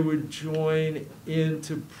 they would join in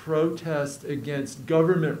to protest against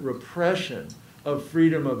government repression of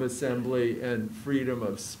freedom of assembly and freedom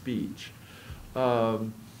of speech.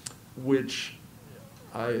 which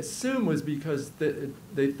I assume was because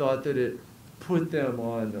they thought that it put them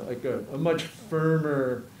on like a much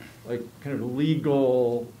firmer, like kind of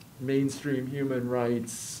legal, mainstream human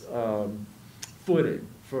rights footing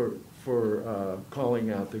for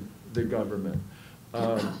calling out the government.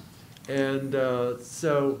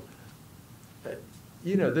 So,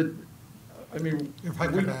 you know, I mean, if I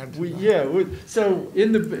could add to that. Yeah. So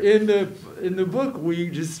in the book, we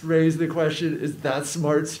just raise the question: is that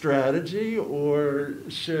smart strategy, or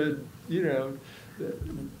should, you know,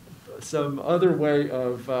 some other way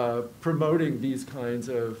of promoting these kinds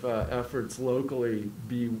of efforts locally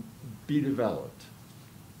be developed?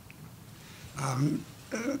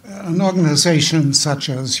 An organization such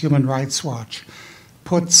as Human Rights Watch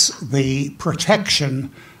puts the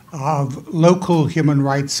protection of local human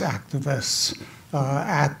rights activists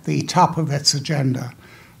at the top of its agenda.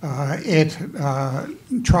 It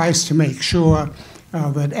tries to make sure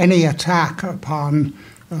that any attack upon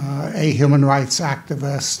a human rights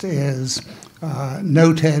activist is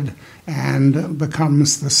noted and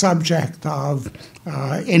becomes the subject of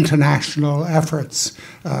international efforts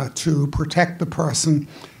to protect the person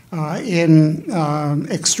in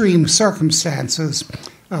extreme circumstances,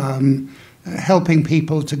 helping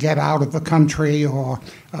people to get out of the country or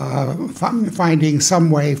finding some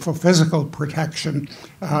way for physical protection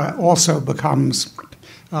also becomes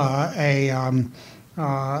a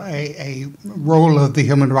role of the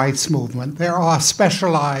human rights movement. There are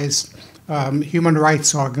specialized human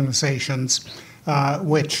rights organizations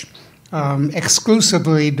which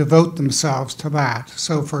exclusively devote themselves to that.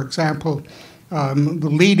 So, for example, the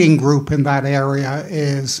leading group in that area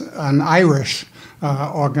is an Irish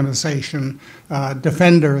organization,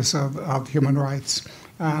 Defenders of Human Rights.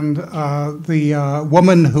 And the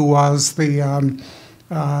woman who was the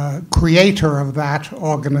creator of that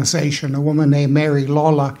organization, a woman named Mary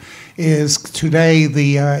Lawler, is today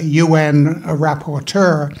the UN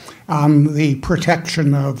rapporteur on the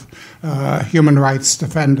protection of human rights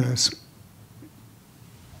defenders.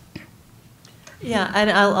 Yeah, and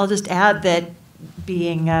I'll just add that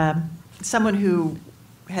being someone who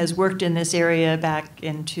has worked in this area back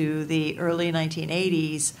into the early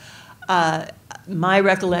 1980s, my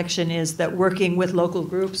recollection is that working with local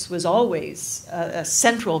groups was always a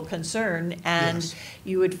central concern, and yes,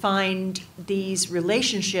 you would find these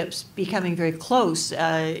relationships becoming very close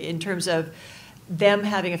in terms of them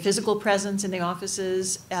having a physical presence in the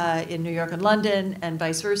offices in New York and London, and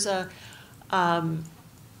vice versa.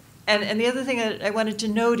 And the other thing that I wanted to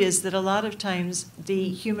note is that a lot of times the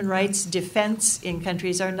human rights defense in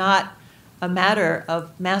countries are not a matter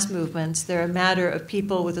of mass movements. They're a matter of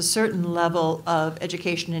people with a certain level of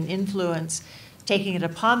education and influence taking it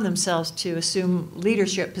upon themselves to assume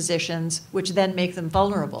leadership positions, which then make them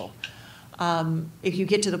vulnerable. If you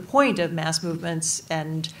get to the point of mass movements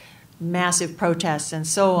and massive protests and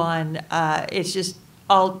so on, it's just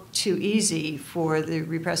all too easy for the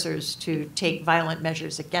repressors to take violent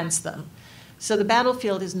measures against them. So the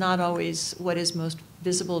battlefield is not always what is most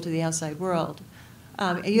visible to the outside world.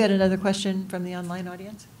 You had another question from the online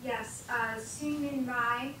audience? Yes, Sumin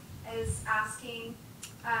Rai is asking,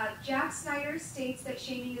 Jack Snyder states that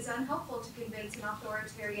shaming is unhelpful to convince an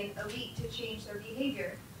authoritarian elite to change their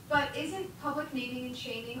behavior. But isn't public naming and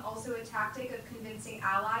shaming also a tactic of convincing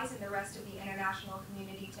allies and the rest of the international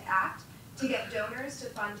community to act, to get donors to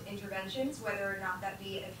fund interventions, whether or not that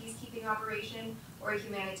be a peacekeeping operation or a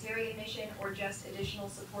humanitarian mission or just additional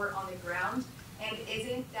support on the ground? And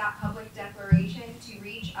isn't that public declaration to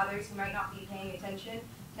reach others who might not be paying attention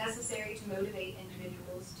necessary to motivate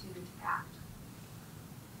individuals to act?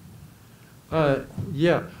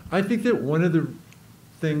 Yeah, I think that one of the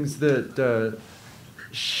things that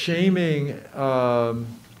shaming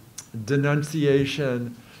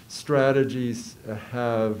denunciation strategies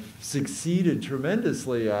have succeeded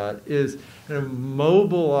tremendously at is kind of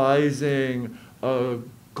mobilizing a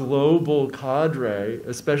global cadre,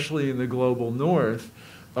 especially in the global north,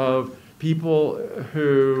 of people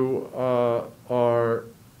who are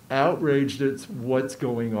outraged at what's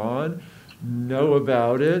going on, know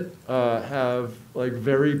about it, have like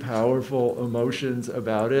very powerful emotions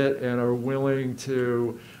about it, and are willing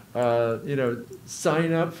to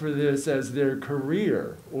sign up for this as their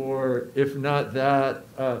career, or if not that,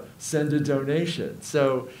 send a donation.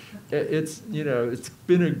 So it's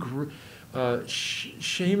been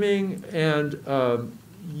shaming and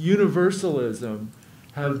universalism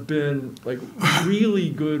have been like really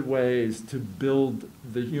good ways to build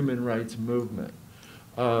the human rights movement.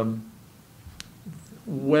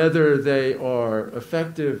 Whether they are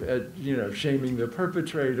effective at shaming the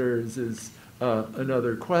perpetrators is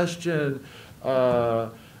another question.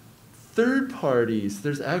 third parties,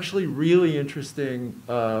 there's actually really interesting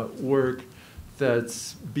work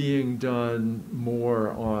that's being done more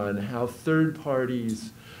on how third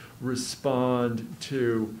parties respond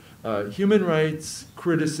to human rights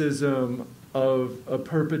criticism of a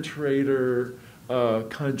perpetrator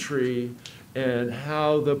country, and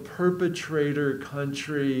how the perpetrator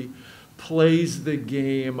country plays the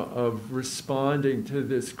game of responding to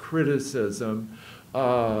this criticism.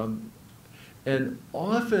 And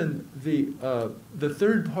often the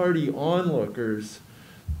third-party onlookers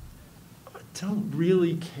don't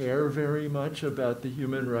really care very much about the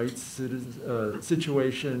human rights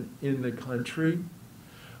situation in the country.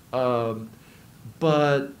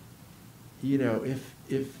 But you know,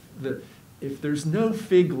 if there's no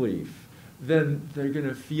fig leaf, then they're going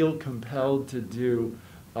to feel compelled to do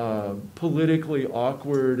politically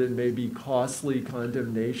awkward and maybe costly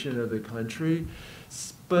condemnation of the country.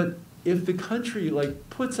 But if the country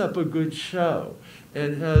puts up a good show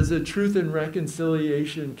and has a Truth and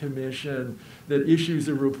Reconciliation Commission that issues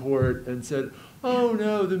a report and said, oh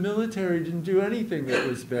no, the military didn't do anything that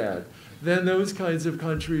was bad, then those kinds of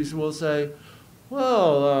countries will say,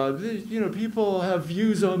 well, you know, people have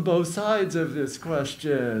views on both sides of this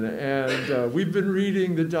question, and we've been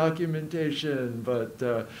reading the documentation,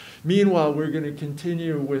 but meanwhile, we're going to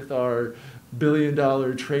continue with our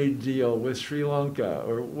billion-dollar trade deal with Sri Lanka,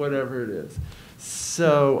 or whatever it is.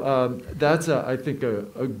 So that's, I think,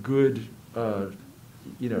 a good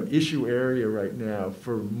you know, issue area right now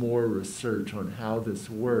for more research on how this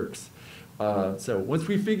works. So once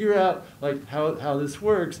we figure out how this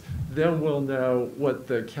works, then we'll know what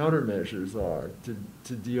the countermeasures are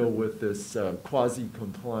to deal with this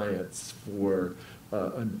quasi-compliance for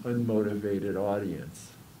an unmotivated audience.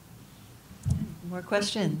 More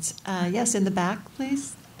questions? Yes, in the back,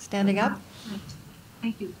 please. Standing up.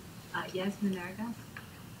 Thank you. Yasmin Argas.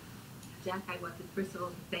 Jack, I wanted first of all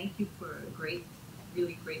to thank you for a great,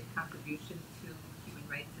 really great contribution to human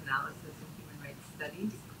rights analysis and human rights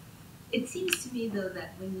studies. It seems to me, though,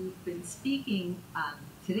 that when you've been speaking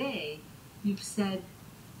today, you've said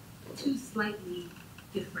two slightly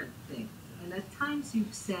different things. And at times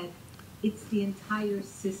you've said it's the entire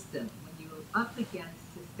system. When you're up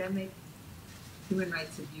against systemic human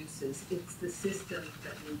rights abuses, it's the system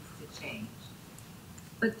that needs to change.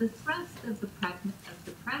 But the thrust of the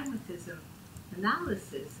pragmatism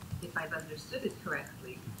analysis, if I've understood it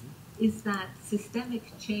correctly, is that systemic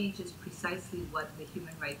change is precisely what the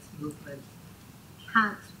human rights movement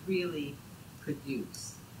can't really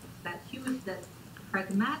produce. That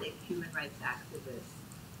pragmatic human rights activists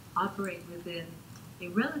operate within a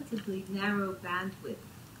relatively narrow bandwidth,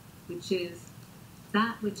 which is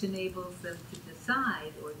that which enables them to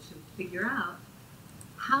decide or to figure out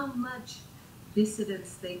how much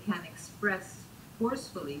dissidence they can express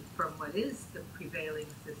forcefully from what is the prevailing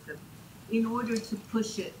system in order to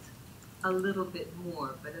push it a little bit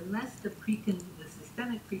more. But unless the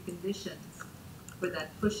systemic preconditions for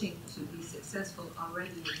that pushing to be successful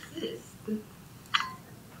already exist,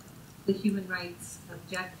 the human rights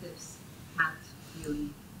objectives can't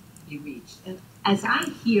really be reached. And as I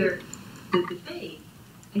hear the debate,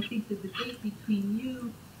 I think the debate between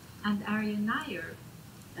you and Aryeh Neier,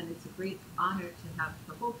 and it's a great honor to have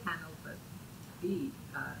the whole panel, but to be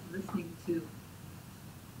listening to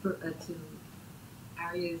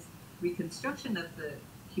Aryeh's reconstruction of the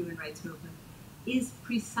human rights movement, is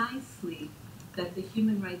precisely that the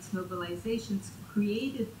human rights mobilizations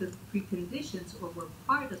created the preconditions, or were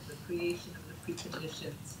part of the creation of the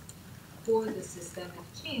preconditions for the systemic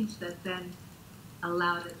change that then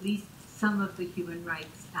allowed at least some of the human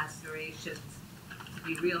rights aspirations to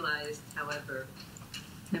be realized, however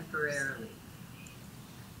temporarily.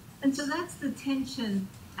 And so that's the tension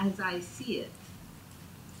as I see it.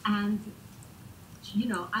 And, you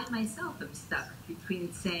know, I myself am stuck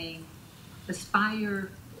between saying,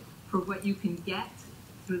 aspire for what you can get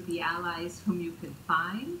through the allies whom you can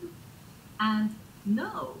find, and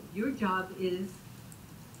no, your job is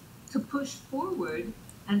to push forward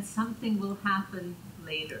and something will happen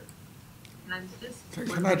later. And I'm just...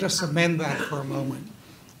 Can I just amend that for a moment?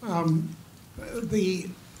 The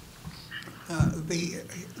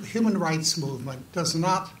human rights movement does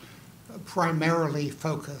not primarily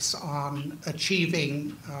focus on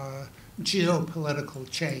achieving geopolitical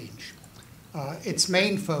change. Its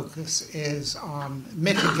main focus is on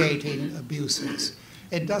mitigating abuses.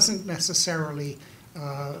 It doesn't necessarily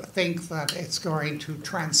think that it's going to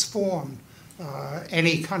transform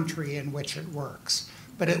any country in which it works,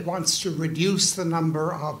 but it wants to reduce the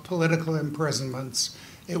number of political imprisonments.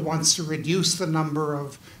 It wants to reduce the number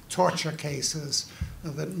of torture cases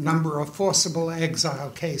the number of forcible exile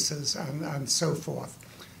cases, and so forth.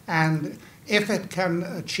 And if it can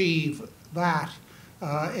achieve that,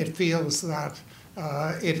 it feels that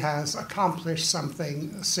it has accomplished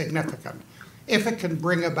something significant. If it can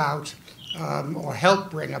bring about, or help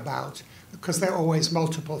bring about, because there are always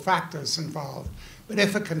multiple factors involved, but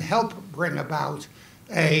if it can help bring about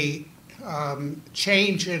a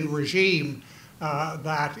change in regime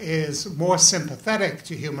that is more sympathetic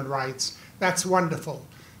to human rights, that's wonderful.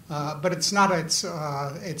 But it's not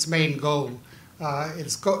its main goal.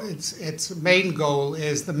 Its main goal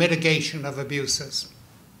is the mitigation of abuses.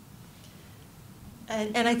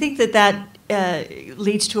 And I think that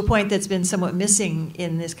leads to a point that's been somewhat missing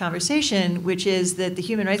in this conversation, which is that the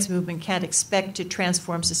human rights movement can't expect to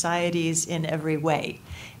transform societies in every way.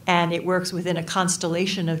 And it works within a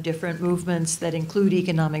constellation of different movements that include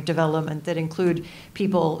economic development, that include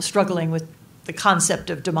people struggling with the concept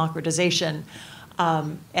of democratization.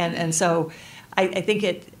 And so I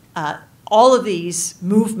think all of these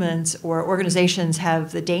movements or organizations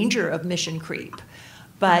have the danger of mission creep,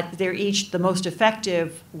 but they're each the most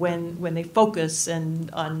effective when they focus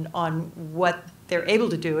on what they're able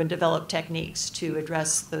to do and develop techniques to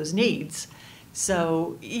address those needs.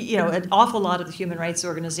 So, an awful lot of the human rights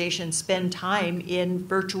organizations spend time in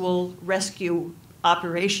virtual rescue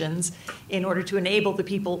operations in order to enable the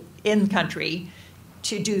people in country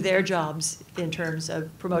to do their jobs in terms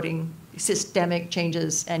of promoting systemic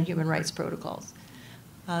changes and human rights protocols.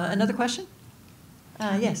 Another question?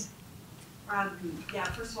 Yes. Yeah.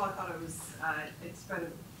 First of all, I thought it's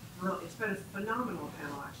been a phenomenal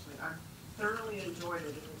panel. Actually, I've thoroughly enjoyed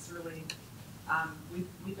it. It's really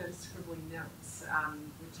we've been scribbling notes,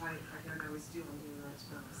 which I don't always do on human rights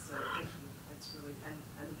panels. So thank you. It's really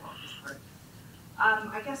and the book is part.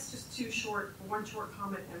 I guess just one short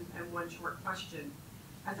comment and one short question.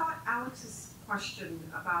 I thought Alex's question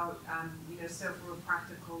about, so from a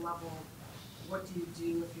practical level, what do you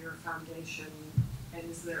do if you're a foundation, and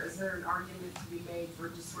is there an argument to be made for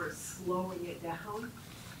just sort of slowing it down?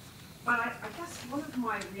 But I guess one of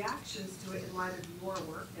my reactions to it in light of your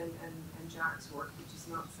work and Jack's work, which is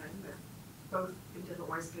not saying that both in different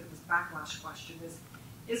ways give this backlash question,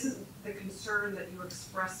 isn't the concern that you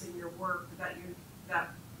express in your work that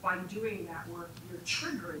by doing that work you're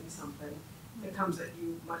triggering something that comes at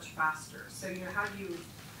you much faster. So how do you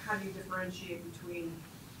differentiate between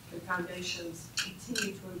the foundations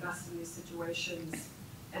continue to invest in these situations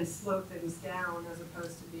and slow things down as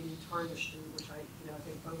opposed to being tarnished, which I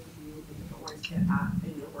think both of you in different ways get at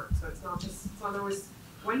in your work. So it's not always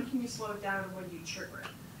when can you slow it down and when do you trigger it.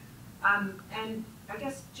 And I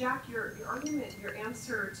guess Jack, your argument, your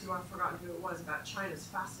answer to I've forgotten who it was about China is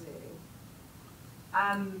fascinating.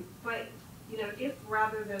 But if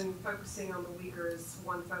rather than focusing on the Uyghurs,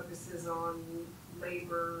 one focuses on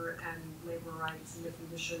labor and labor rights and the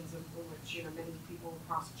conditions of which many people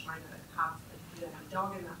across China have a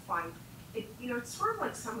dog in that fight, it's sort of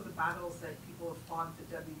like some of the battles that people have fought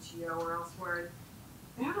at the WTO or elsewhere.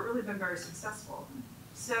 They haven't really been very successful.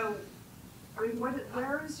 So,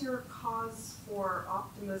 where is your cause for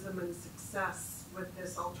optimism and success with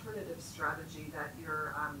this alternative strategy that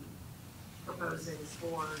you're proposing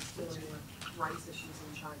for dealing with rights issues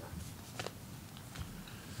in China?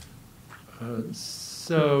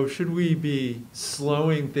 So should we be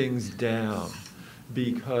slowing things down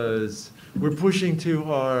because we're pushing too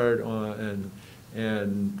hard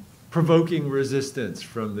and provoking resistance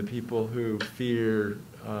from the people who fear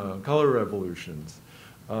color revolutions?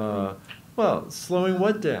 Well, slowing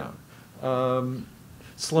what down?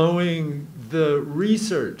 Slowing the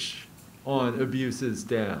research on abuses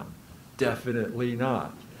down? Definitely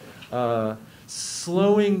not.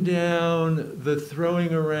 Slowing down the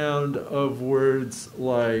throwing around of words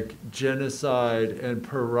like genocide and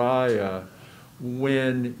pariah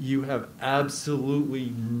when you have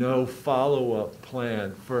absolutely no follow-up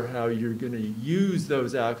plan for how you're going to use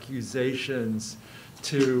those accusations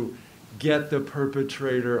to get the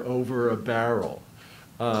perpetrator over a barrel.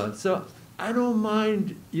 So I don't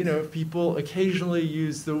mind, if people occasionally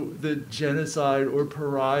use the genocide or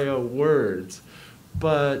pariah words,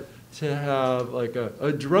 but to have like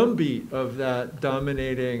a drumbeat of that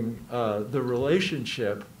dominating the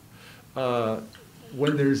relationship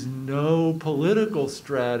when there's no political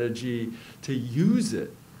strategy to use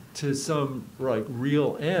it to some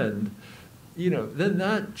real end, then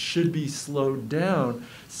that should be slowed down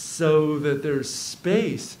so that there's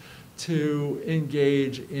space to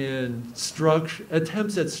engage in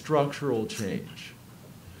attempts at structural change.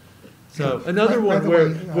 So another one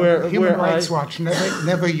where Human Rights Watch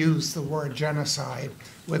never used the word genocide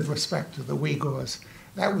with respect to the Uyghurs.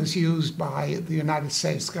 that was used by the United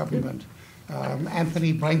States government.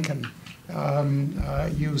 Anthony Blinken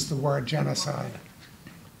used the word genocide.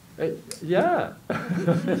 Yeah.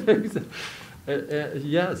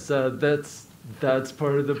 Yes, that's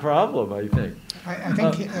part of the problem, I think. I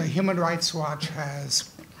think Human Rights Watch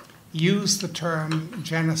has used the term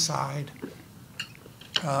genocide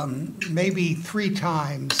maybe 3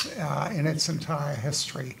 times in its entire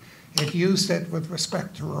history. It used it with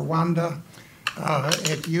respect to Rwanda.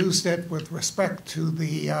 It used it with respect to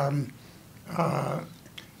the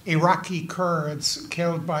Iraqi Kurds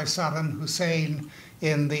killed by Saddam Hussein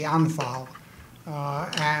in the Anfal.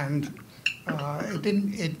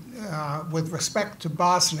 With respect to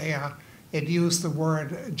Bosnia, it used the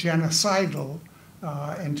word genocidal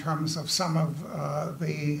in terms of some of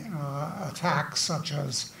the attacks, such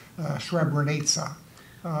as Srebrenica.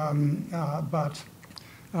 But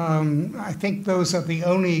I think those are the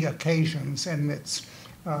only occasions in its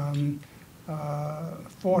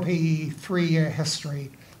 43-year history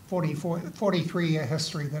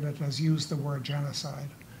that it has used the word genocide.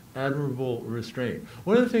 Admirable restraint.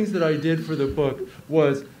 One of the things that I did for the book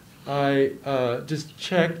was I just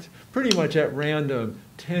checked pretty much at random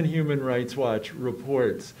 10 Human Rights Watch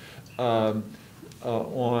reports on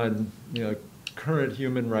current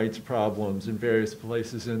human rights problems in various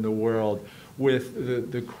places in the world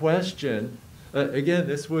with the question, again,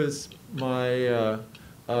 this was my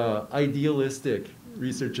idealistic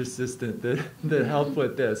research assistant that helped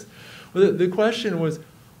with this. The question was,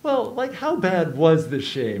 well, like, how bad was the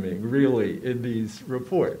shaming really in these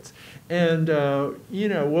reports? And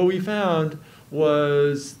what we found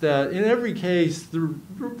was that in every case the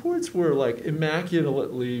reports were like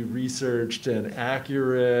immaculately researched and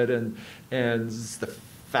accurate, and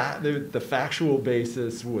the factual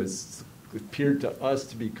basis appeared to us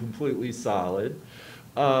to be completely solid.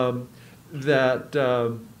 That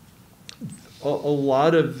a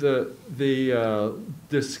lot of the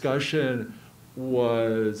discussion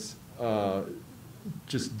was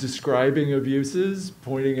just describing abuses,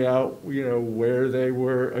 pointing out where they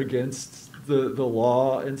were against the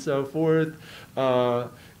law and so forth,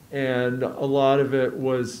 and a lot of it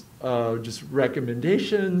was just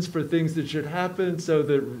recommendations for things that should happen so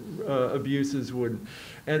that abuses wouldn't.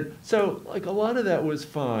 And so, like, a lot of that was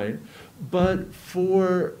fine, but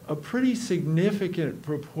for a pretty significant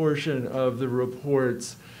proportion of the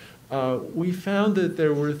reports, we found that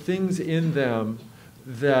there were things in them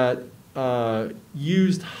that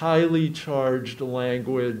used highly charged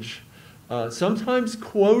language, sometimes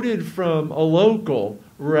quoted from a local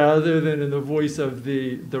rather than in the voice of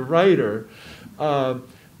the writer,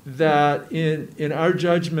 that in our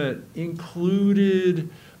judgment included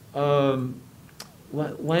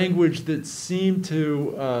language that seemed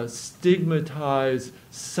to stigmatize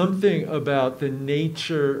something about the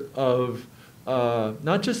nature of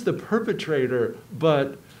not just the perpetrator,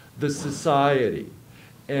 but the society.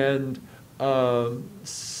 And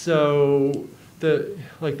so the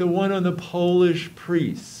one on the Polish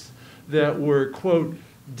priests that were, quote,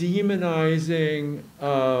 demonizing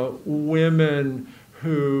women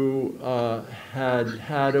who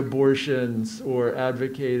had abortions or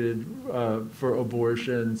advocated for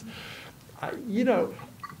abortions,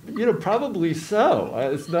 probably so.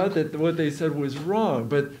 It's not that what they said was wrong,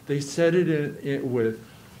 but they said it with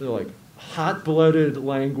like hot-blooded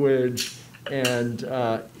language, and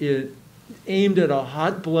it aimed at a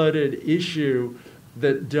hot-blooded issue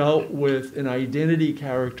that dealt with an identity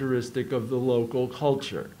characteristic of the local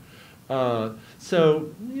culture. So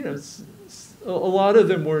a lot of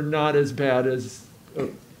them were not as bad as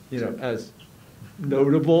as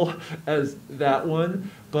notable as that one,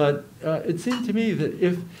 but it seemed to me that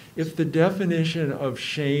if the definition of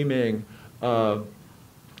shaming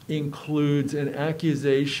includes an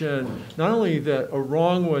accusation, not only that a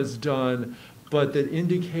wrong was done, but that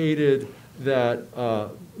indicated that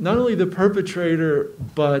not only the perpetrator,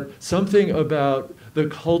 but something about the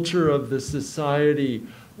culture of the society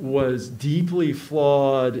was deeply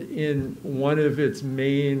flawed in one of its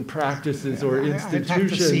main practices or institutions. I'd have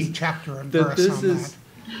to see chapter and verse on that.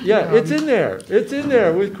 Yeah, it's in there. It's in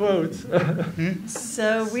there with quotes.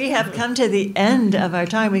 So we have come to the end of our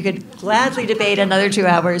time. We could gladly debate another 2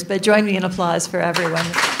 hours, but join me in applause for everyone.